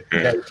 probably.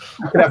 Yeah.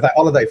 You could have that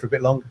holiday for a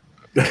bit longer.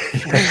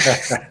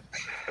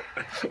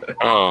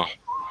 Oh.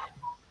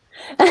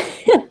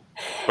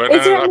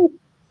 But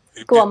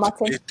go on,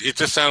 Martin. It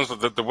just sounds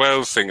like the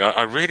Wales thing.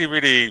 I really,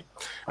 really.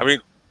 I mean,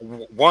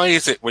 why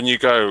is it when you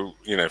go,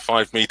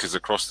 5 meters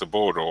across the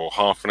border or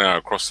half an hour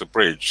across the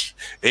bridge,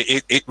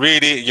 it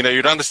really,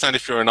 you'd understand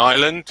if you're an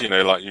island,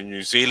 like in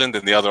New Zealand,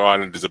 and the other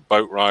island is a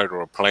boat ride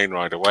or a plane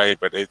ride away.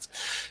 But it's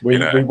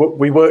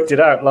we worked it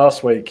out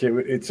last week.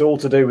 It's all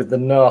to do with the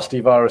nasty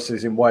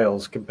viruses in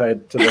Wales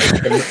compared to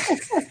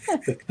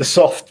the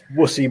soft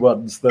wussy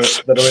ones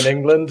that are in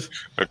England.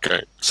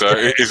 Okay, so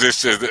is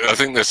this? I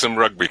think there's some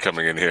rugby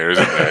coming in here,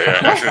 isn't there?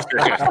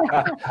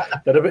 Yeah.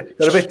 They're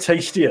a bit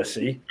tastier.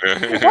 See.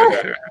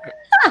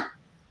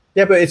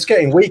 Yeah, but it's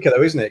getting weaker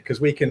though, isn't it? Because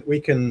we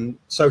can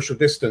social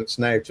distance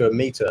now to a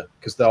meter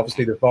because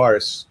obviously the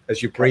virus,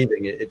 as you're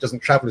breathing, it doesn't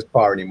travel as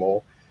far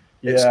anymore.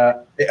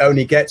 It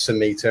only gets a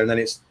meter, and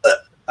then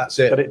that's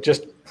it. But it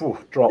just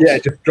drops. Yeah,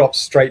 it just drops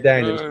straight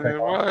down.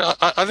 Well,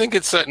 I think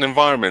in certain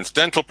environments,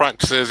 dental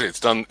practices, it's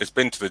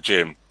been to the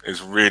gym. It's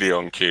really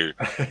on cue.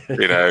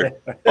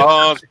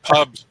 Bars,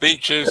 pubs,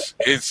 beaches.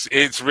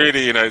 It's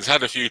really it's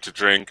had a few to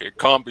drink. It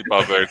can't be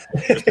bothered.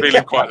 It's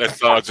feeling quite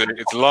lethargic.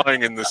 It's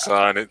lying in the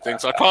sun. It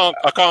thinks I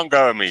can't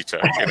go a meter.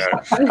 I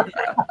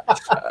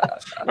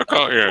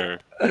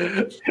can't.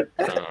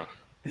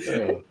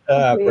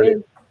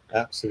 Brilliant.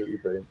 Absolutely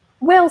brilliant.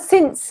 Will,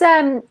 since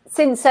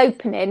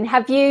opening,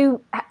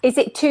 is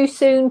it too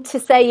soon to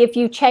say if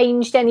you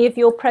changed any of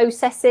your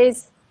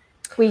processes?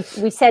 We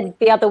said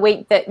the other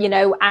week that,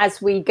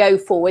 as we go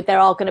forward, there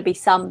are going to be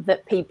some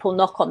that people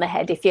knock on the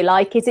head, if you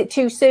like. Is it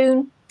too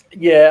soon?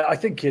 Yeah, I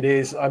think it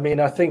is. I mean,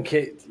 I think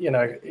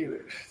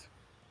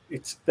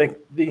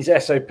these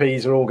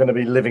SOPs are all going to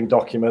be living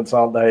documents,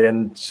 aren't they?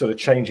 And sort of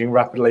changing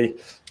rapidly.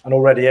 And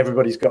already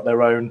everybody's got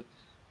their own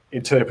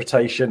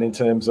interpretation in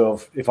terms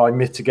of if I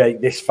mitigate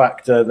this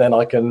factor, then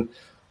I can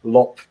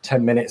lop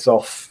 10 minutes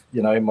off,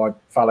 my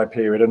fallow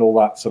period and all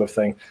that sort of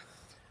thing.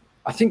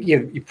 I think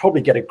you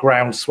probably get a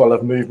groundswell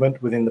of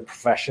movement within the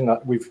profession.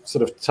 We've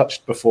sort of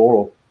touched before,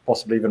 or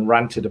possibly even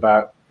ranted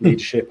about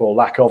leadership or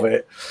lack of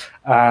it,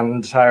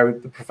 and how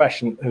the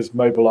profession has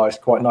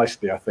mobilized quite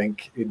nicely, I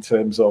think, in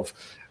terms of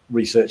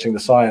researching the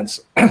science.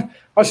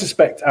 I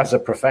suspect as a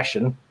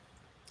profession,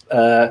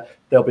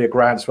 there'll be a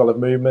groundswell of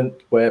movement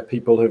where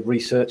people have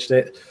researched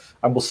it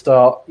and will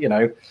start,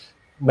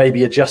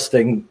 maybe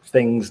adjusting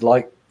things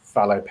like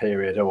fallow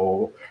period,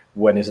 or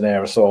when is an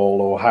aerosol,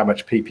 or how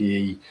much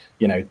PPE,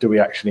 do we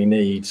actually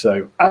need?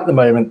 So at the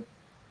moment,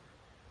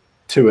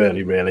 too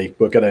early, really.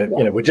 We're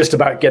we're just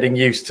about getting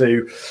used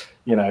to,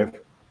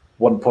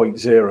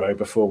 1.0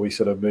 before we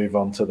sort of move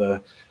on to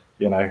the,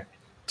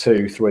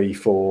 2, 3,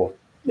 4,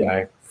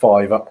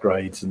 5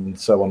 upgrades and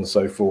so on and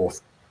so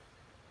forth.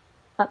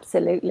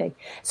 Absolutely.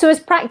 So as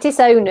practice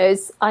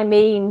owners, I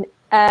mean,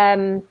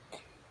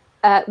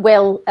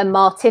 Will and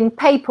Martin,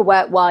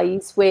 paperwork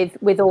wise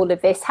with all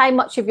of this, how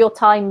much of your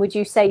time would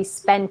you say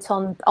spent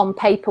on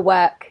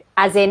paperwork,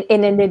 as in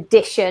an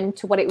addition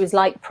to what it was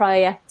like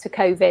prior to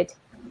COVID?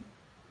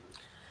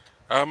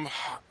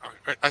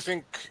 I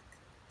think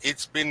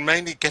it's been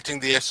mainly getting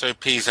the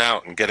SOPs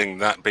out and getting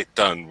that bit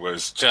done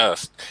was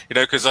just,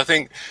 because I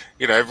think,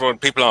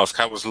 people ask,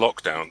 how was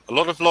lockdown? A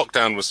lot of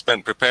lockdown was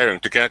spent preparing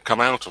to come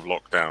out of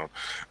lockdown.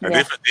 And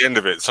if at the end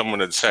of it, someone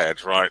had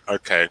said, right,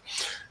 okay,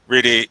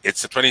 really,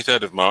 it's the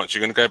 23rd of March,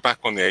 you're going to go back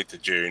on the 8th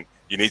of June,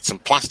 you need some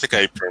plastic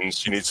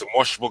aprons, you need some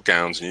washable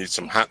gowns, you need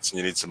some hats, and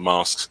you need some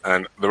masks,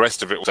 and the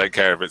rest of it will take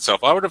care of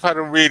itself. I would have had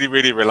a really,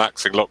 really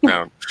relaxing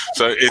lockdown.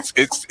 So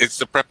it's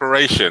the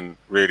preparation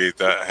really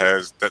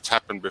that's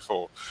happened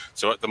before.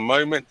 So at the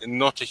moment,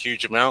 not a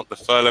huge amount. The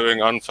furloughing,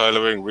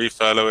 unfurloughing,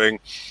 refurloughing,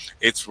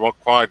 it's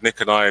required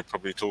Nick and I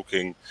probably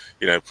talking,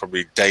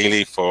 probably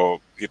daily for.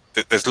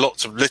 There's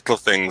lots of little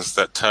things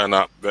that turn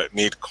up that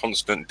need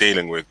constant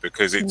dealing with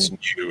because it's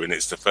new and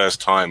it's the first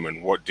time.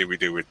 And what do we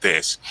do with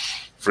this?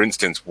 For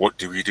instance, what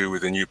do we do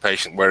with a new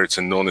patient where it's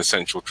a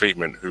non-essential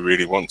treatment who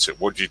really wants it?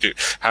 What do you do?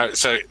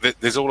 So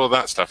there's all of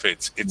that stuff.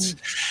 It's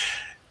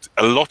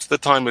a lot of the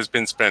time has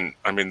been spent.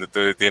 I mean,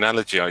 the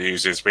analogy I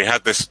use is we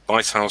had this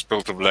nice house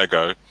built of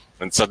Lego,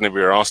 and suddenly we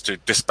were asked to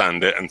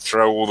disband it and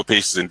throw all the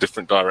pieces in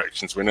different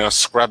directions. We're now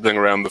scrabbling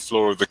around the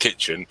floor of the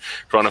kitchen,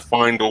 trying to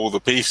find all the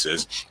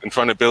pieces and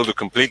trying to build a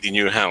completely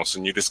new house.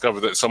 And you discover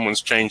that someone's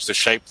changed the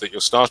shape that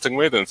you're starting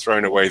with and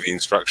thrown away the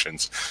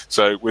instructions.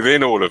 So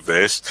within all of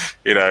this,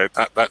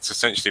 that's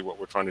essentially what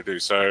we're trying to do.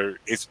 So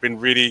it's been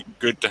really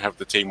good to have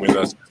the team with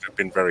us. They've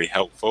been very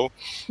helpful,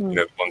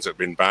 the ones that have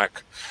been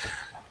back.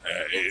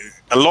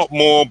 A lot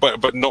more,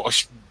 but not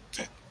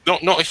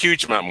a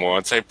huge amount more.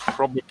 I'd say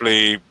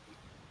probably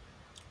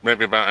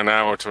maybe about an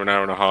hour to an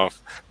hour and a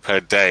half per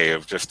day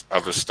of just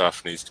other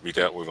stuff needs to be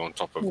dealt with on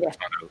top of trying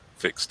to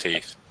fix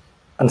teeth.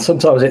 And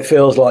sometimes it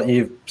feels like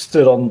you've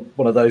stood on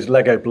one of those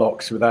Lego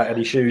blocks without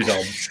any shoes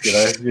on,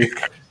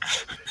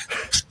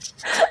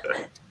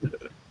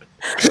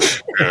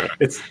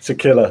 It's a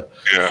killer.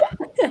 Yeah.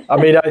 I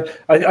mean,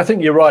 I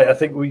think you're right. I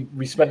think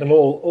we spent an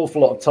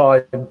awful lot of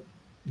time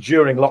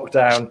during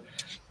lockdown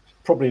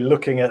probably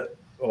looking at,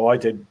 I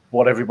did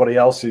what everybody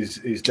else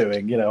is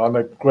doing. I'm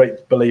a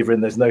great believer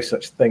in there's no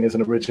such thing as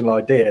an original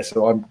idea.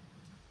 So I'm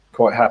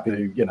quite happy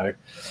to,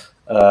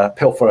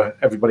 pilfer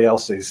everybody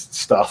else's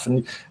stuff.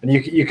 And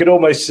you could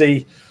almost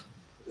see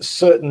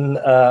certain,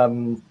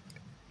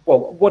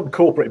 one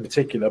corporate in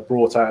particular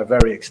brought out a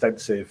very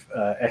extensive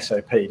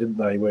SOP, didn't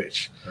they?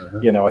 Which,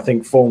 I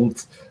think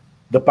formed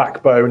the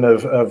backbone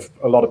of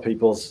a lot of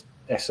people's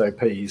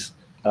SOPs.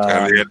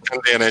 And the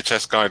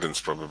NHS guidance,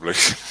 probably.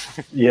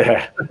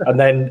 Yeah.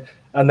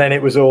 And then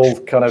it was all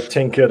kind of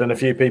tinkered, and a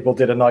few people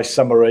did a nice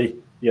summary,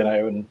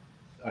 and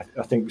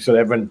I think sort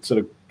of everyone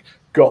sort of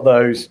got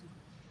those,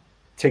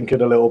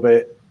 tinkered a little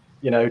bit,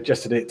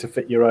 adjusted it to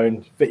fit your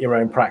own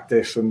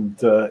practice, and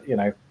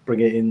bring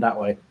it in that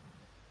way.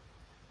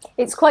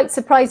 It's quite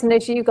surprising,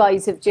 as you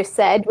guys have just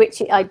said,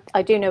 which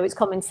I do know is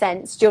common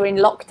sense. During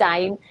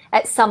lockdown,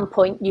 at some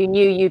point you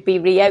knew you'd be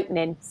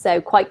reopening, so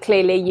quite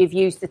clearly you've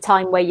used the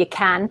time where you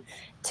can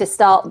to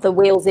start the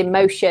wheels in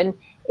motion.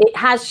 It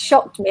has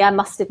shocked me, I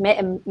must admit,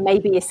 and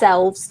maybe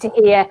yourselves, to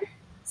hear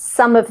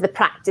some of the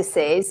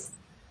practices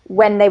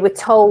when they were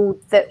told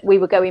that we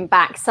were going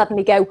back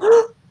suddenly go,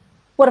 oh,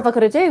 what have I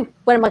got to do?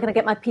 When am I going to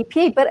get my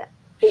PPE? But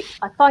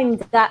I find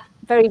that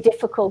very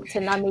difficult,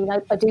 and I mean,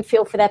 I do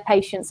feel for their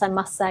patients, I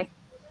must say.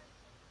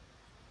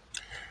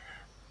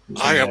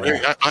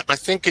 I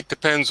think it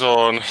depends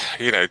on,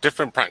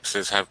 different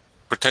practices have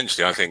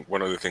potentially, I think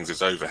one of the things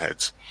is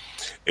overheads.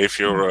 If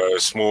you're a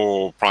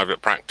small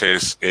private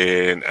practice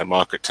in a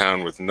market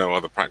town with no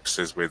other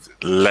practices, with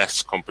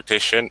less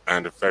competition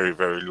and a very,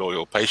 very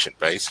loyal patient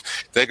base,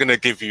 they're going to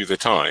give you the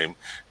time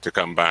to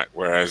come back.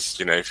 Whereas,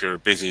 if you're a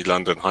busy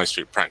London high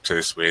street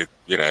practice with,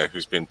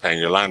 who's been paying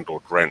your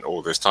landlord rent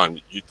all this time,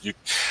 you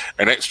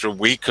an extra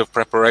week of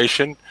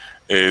preparation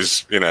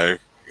is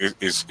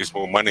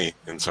more money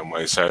in some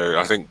ways. So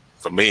I think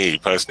for me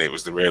personally, it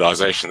was the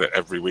realization that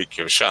every week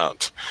you're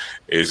shut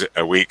is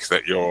a week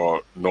that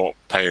you're not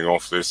paying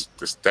off this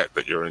debt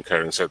that you're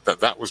incurring. So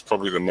that was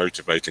probably the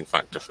motivating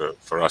factor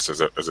for us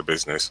as a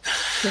business.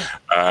 Yeah.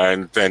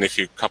 And then if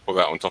you couple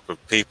that on top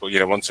of people,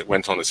 once it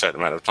went on a certain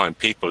amount of time,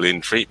 people in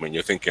treatment,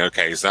 you're thinking,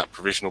 okay, is that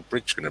provisional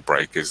bridge going to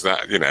break? Is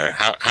that,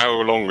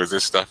 how long is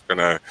this stuff going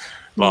to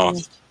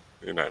last?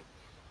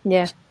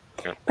 Yeah.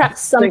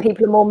 Perhaps some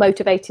people are more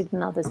motivated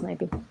than others,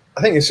 maybe.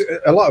 I think it's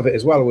a lot of it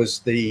as well was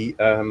the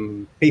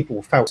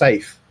people felt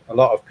safe. A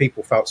lot of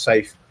people felt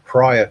safe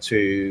prior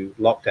to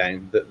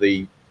lockdown that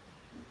the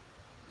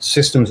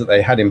systems that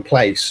they had in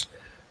place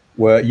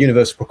were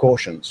universal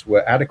precautions,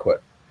 were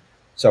adequate.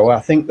 So I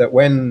think that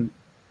when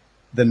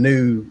the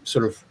new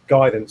sort of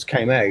guidance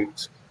came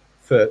out,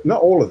 for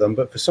not all of them,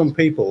 but for some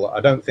people,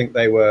 I don't think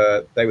they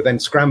were then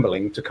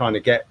scrambling to kind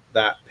of get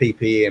that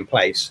PPE in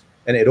place,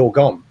 and it had all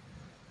gone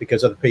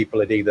because other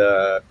people had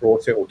either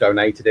brought it or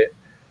donated it.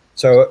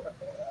 So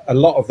a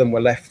lot of them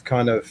were left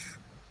kind of,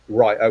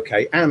 right,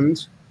 okay.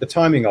 And the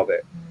timing of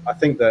it, I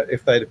think that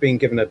if they'd have been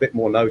given a bit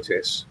more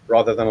notice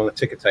rather than on a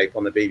ticker tape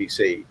on the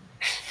BBC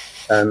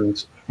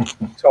and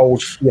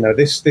told,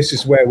 this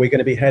is where we're going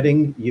to be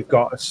heading, you've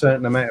got a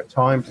certain amount of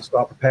time to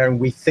start preparing,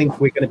 we think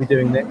we're going to be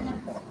doing this,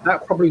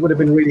 that probably would have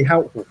been really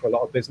helpful for a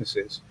lot of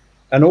businesses.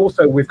 And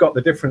also we've got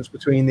the difference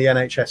between the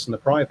NHS and the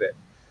private.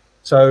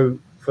 So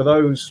for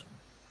those,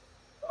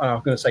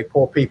 I'm going to say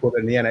poor people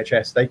in the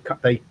NHS,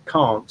 they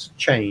can't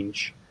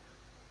change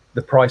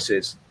the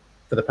prices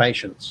for the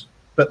patients,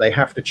 but they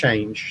have to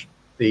change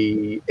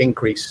the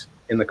increase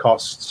in the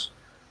costs.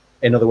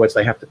 In other words,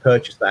 they have to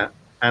purchase that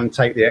and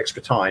take the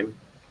extra time,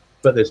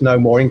 but there's no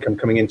more income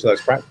coming into those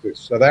practices.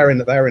 So they're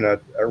in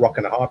a rock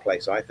and a hard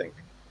place, I think.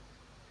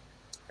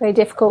 Very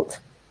difficult.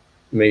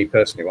 Me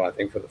personally, I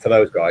think for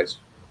those guys.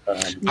 I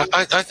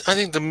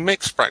think the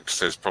mixed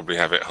practices probably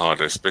have it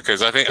hardest,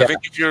 because I think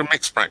if you're a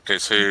mixed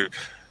practice who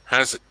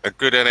has a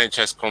good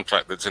NHS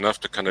contract that's enough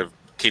to kind of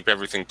keep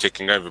everything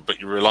ticking over, but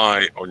you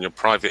rely on your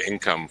private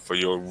income for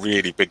your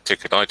really big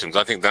ticket items,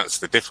 I think that's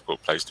the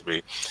difficult place to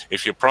be.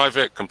 If you're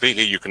private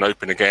completely, you can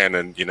open again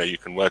and you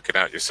can work it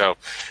out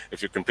yourself.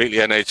 If you're completely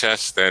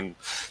NHS, then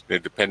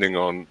depending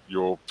on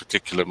your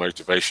particular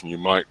motivation, you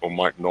might or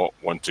might not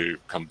want to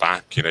come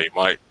back. You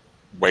might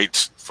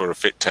wait for a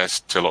fit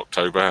test till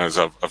October, as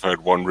I've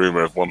heard one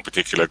rumor of one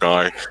particular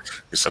guy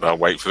who said, I'll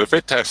wait for the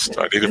fit test,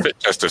 I need a fit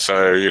tester.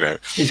 So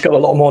he's got a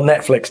lot more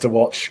Netflix to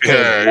watch.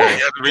 Yeah, he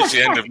hasn't reached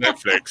the end of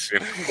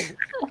Netflix.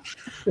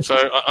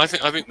 So I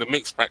think the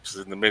mixed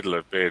practices in the middle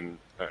have been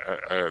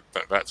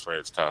that's where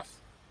it's tough.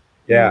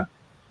 Yeah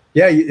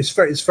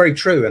it's very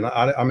true. And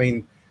I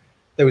mean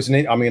there was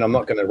I'm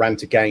not going to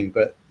rant again,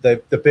 but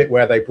the bit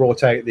where they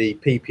brought out the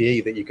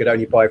PPE that you could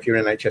only buy if you're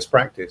in NHS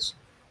practice,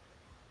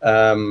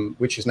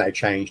 which has now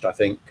changed, I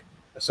think.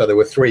 So there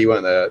were three,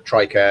 weren't there?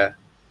 TRICARE,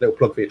 little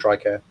plug for your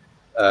TRICARE,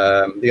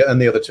 and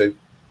the other two.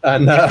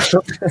 And, and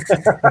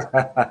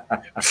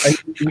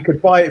you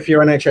could buy it if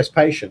you're NHS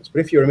patients, but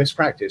if you're a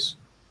mispractice,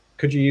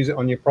 could you use it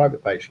on your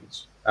private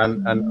patients?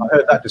 And I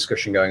heard that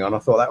discussion going on. I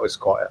thought that was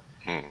quite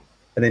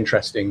an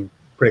interesting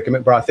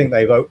predicament, but I think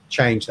they've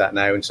changed that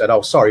now and said,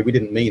 oh, sorry, we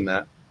didn't mean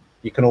that.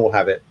 You can all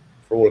have it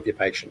for all of your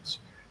patients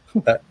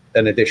at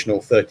an additional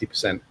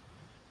 30%.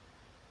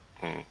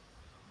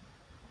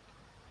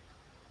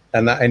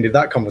 And that ended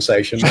that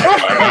conversation.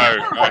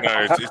 I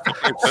know.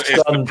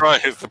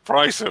 It's the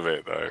price of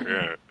it,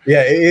 though.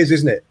 Yeah, it is,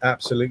 isn't it?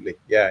 Absolutely.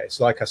 Yeah, it's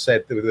like I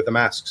said with the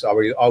masks. I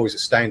was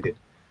astounded.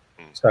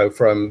 So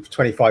from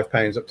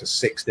 £25 up to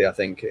 60, I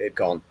think it had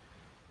gone,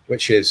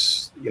 which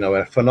is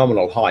a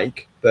phenomenal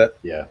hike. But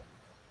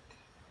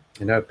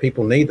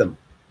people need them.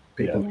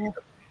 People need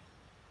them.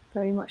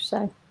 Very much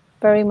so.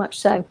 Very much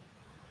so.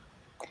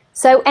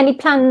 So any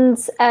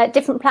plans,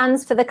 different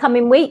plans for the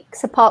coming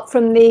weeks, apart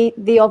from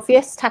the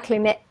obvious,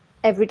 tackling it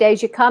every day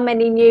as you come?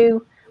 Any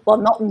new, well,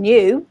 not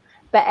new,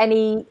 but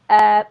any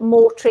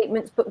more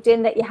treatments booked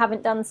in that you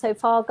haven't done so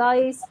far,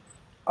 guys?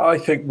 I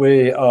think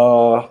we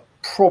are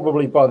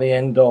probably by the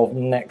end of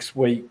next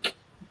week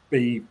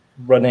be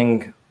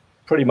running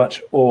pretty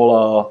much all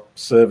our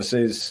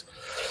services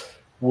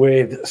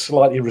with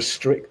slightly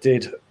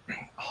restricted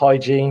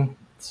hygiene.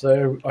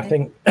 So I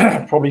think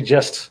probably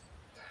just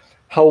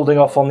holding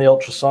off on the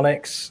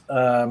ultrasonics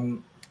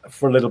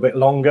for a little bit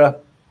longer.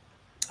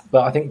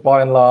 But I think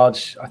by and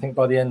large, I think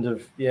by the end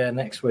of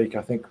next week,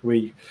 I think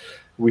we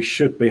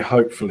should be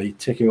hopefully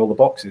ticking all the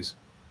boxes.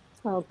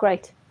 Oh,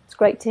 great. It's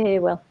great to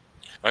hear, Will.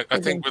 I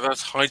think with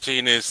us,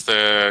 hygiene is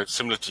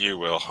similar to you,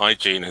 Will.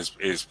 Hygiene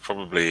is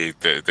probably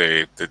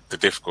the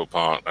difficult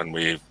part, and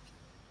we've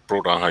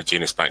brought our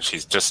hygienist back.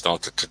 She's just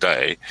started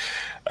today.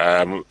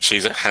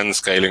 She's at hand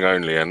scaling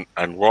only,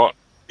 and what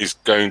is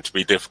going to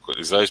be difficult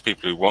is those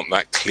people who want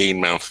that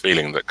clean mouth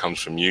feeling that comes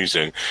from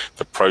using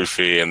the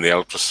Profi and the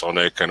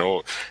ultrasonic and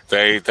all.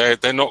 They're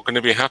not going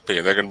to be happy,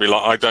 and they're going to be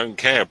like, I don't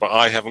care, but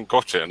I haven't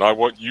got it, and I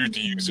want you to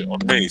use it on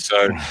me.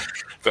 So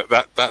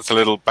that's a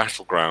little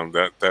battleground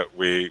that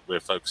we're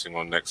focusing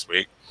on next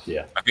week.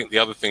 Yeah, I think the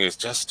other thing is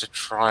just to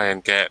try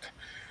and get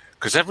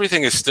because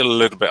everything is still a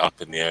little bit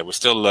up in the air. We're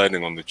still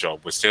learning on the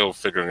job. We're still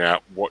figuring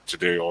out what to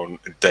do on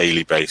a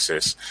daily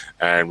basis,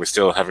 and we're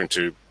still having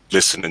to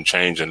listen and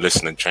change and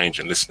listen and change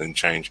and listen and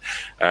change.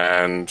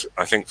 And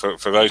I think for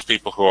those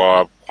people who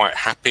are quite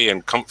happy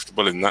and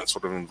comfortable in that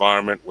sort of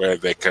environment where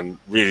they can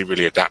really,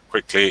 really adapt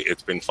quickly,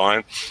 it's been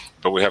fine.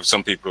 But we have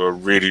some people who are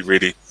really,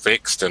 really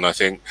fixed, and I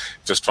think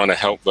just trying to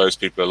help those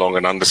people along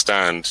and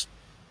understand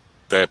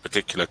their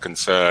particular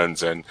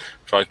concerns and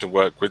try to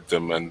work with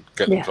them and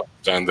get them to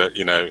understand that,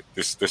 you know,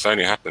 this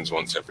only happens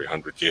once every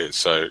 100 years,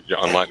 so you're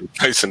unlikely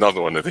to face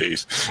another one of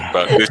these.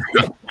 But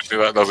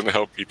that doesn't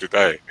help you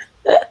today.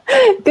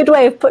 Good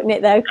way of putting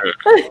it, though.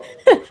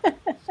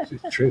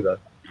 It's true, though.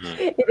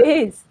 It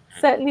is,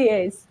 certainly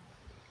is.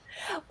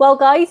 Well,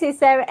 guys, is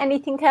there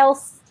anything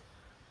else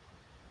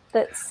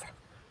that's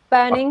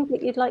burning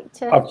that you'd like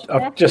to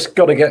I've just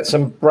got to get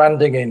some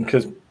branding in,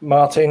 because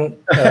Martin,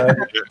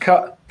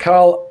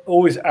 Carl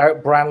always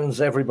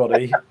outbrands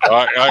everybody.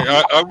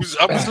 I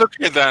was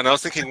looking at that and I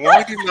was thinking,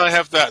 why didn't I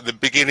have that at the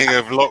beginning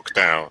of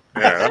lockdown?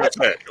 Yeah, that's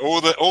it. All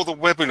the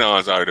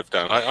webinars I would have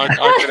done. I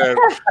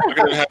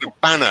could have had a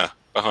banner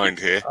behind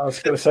here. I was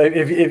going to say,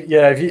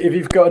 if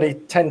you've got any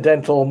 10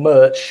 Dental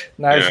merch,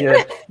 now's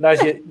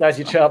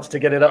your chance to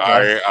get it up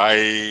there.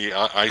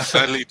 I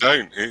certainly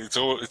don't. It's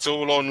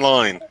all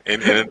online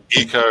in an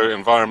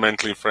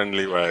environmentally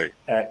friendly way.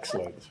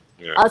 Excellent.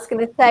 Yeah. I was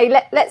going to say,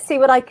 let's see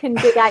what I can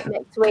dig out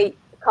next week,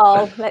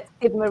 Carl. Let's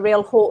give him a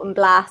real Horton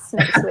blast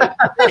next week.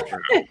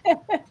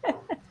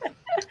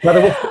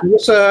 Well,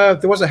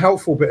 there was a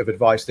helpful bit of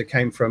advice that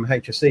came from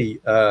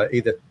HSE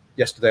either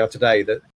yesterday or today, that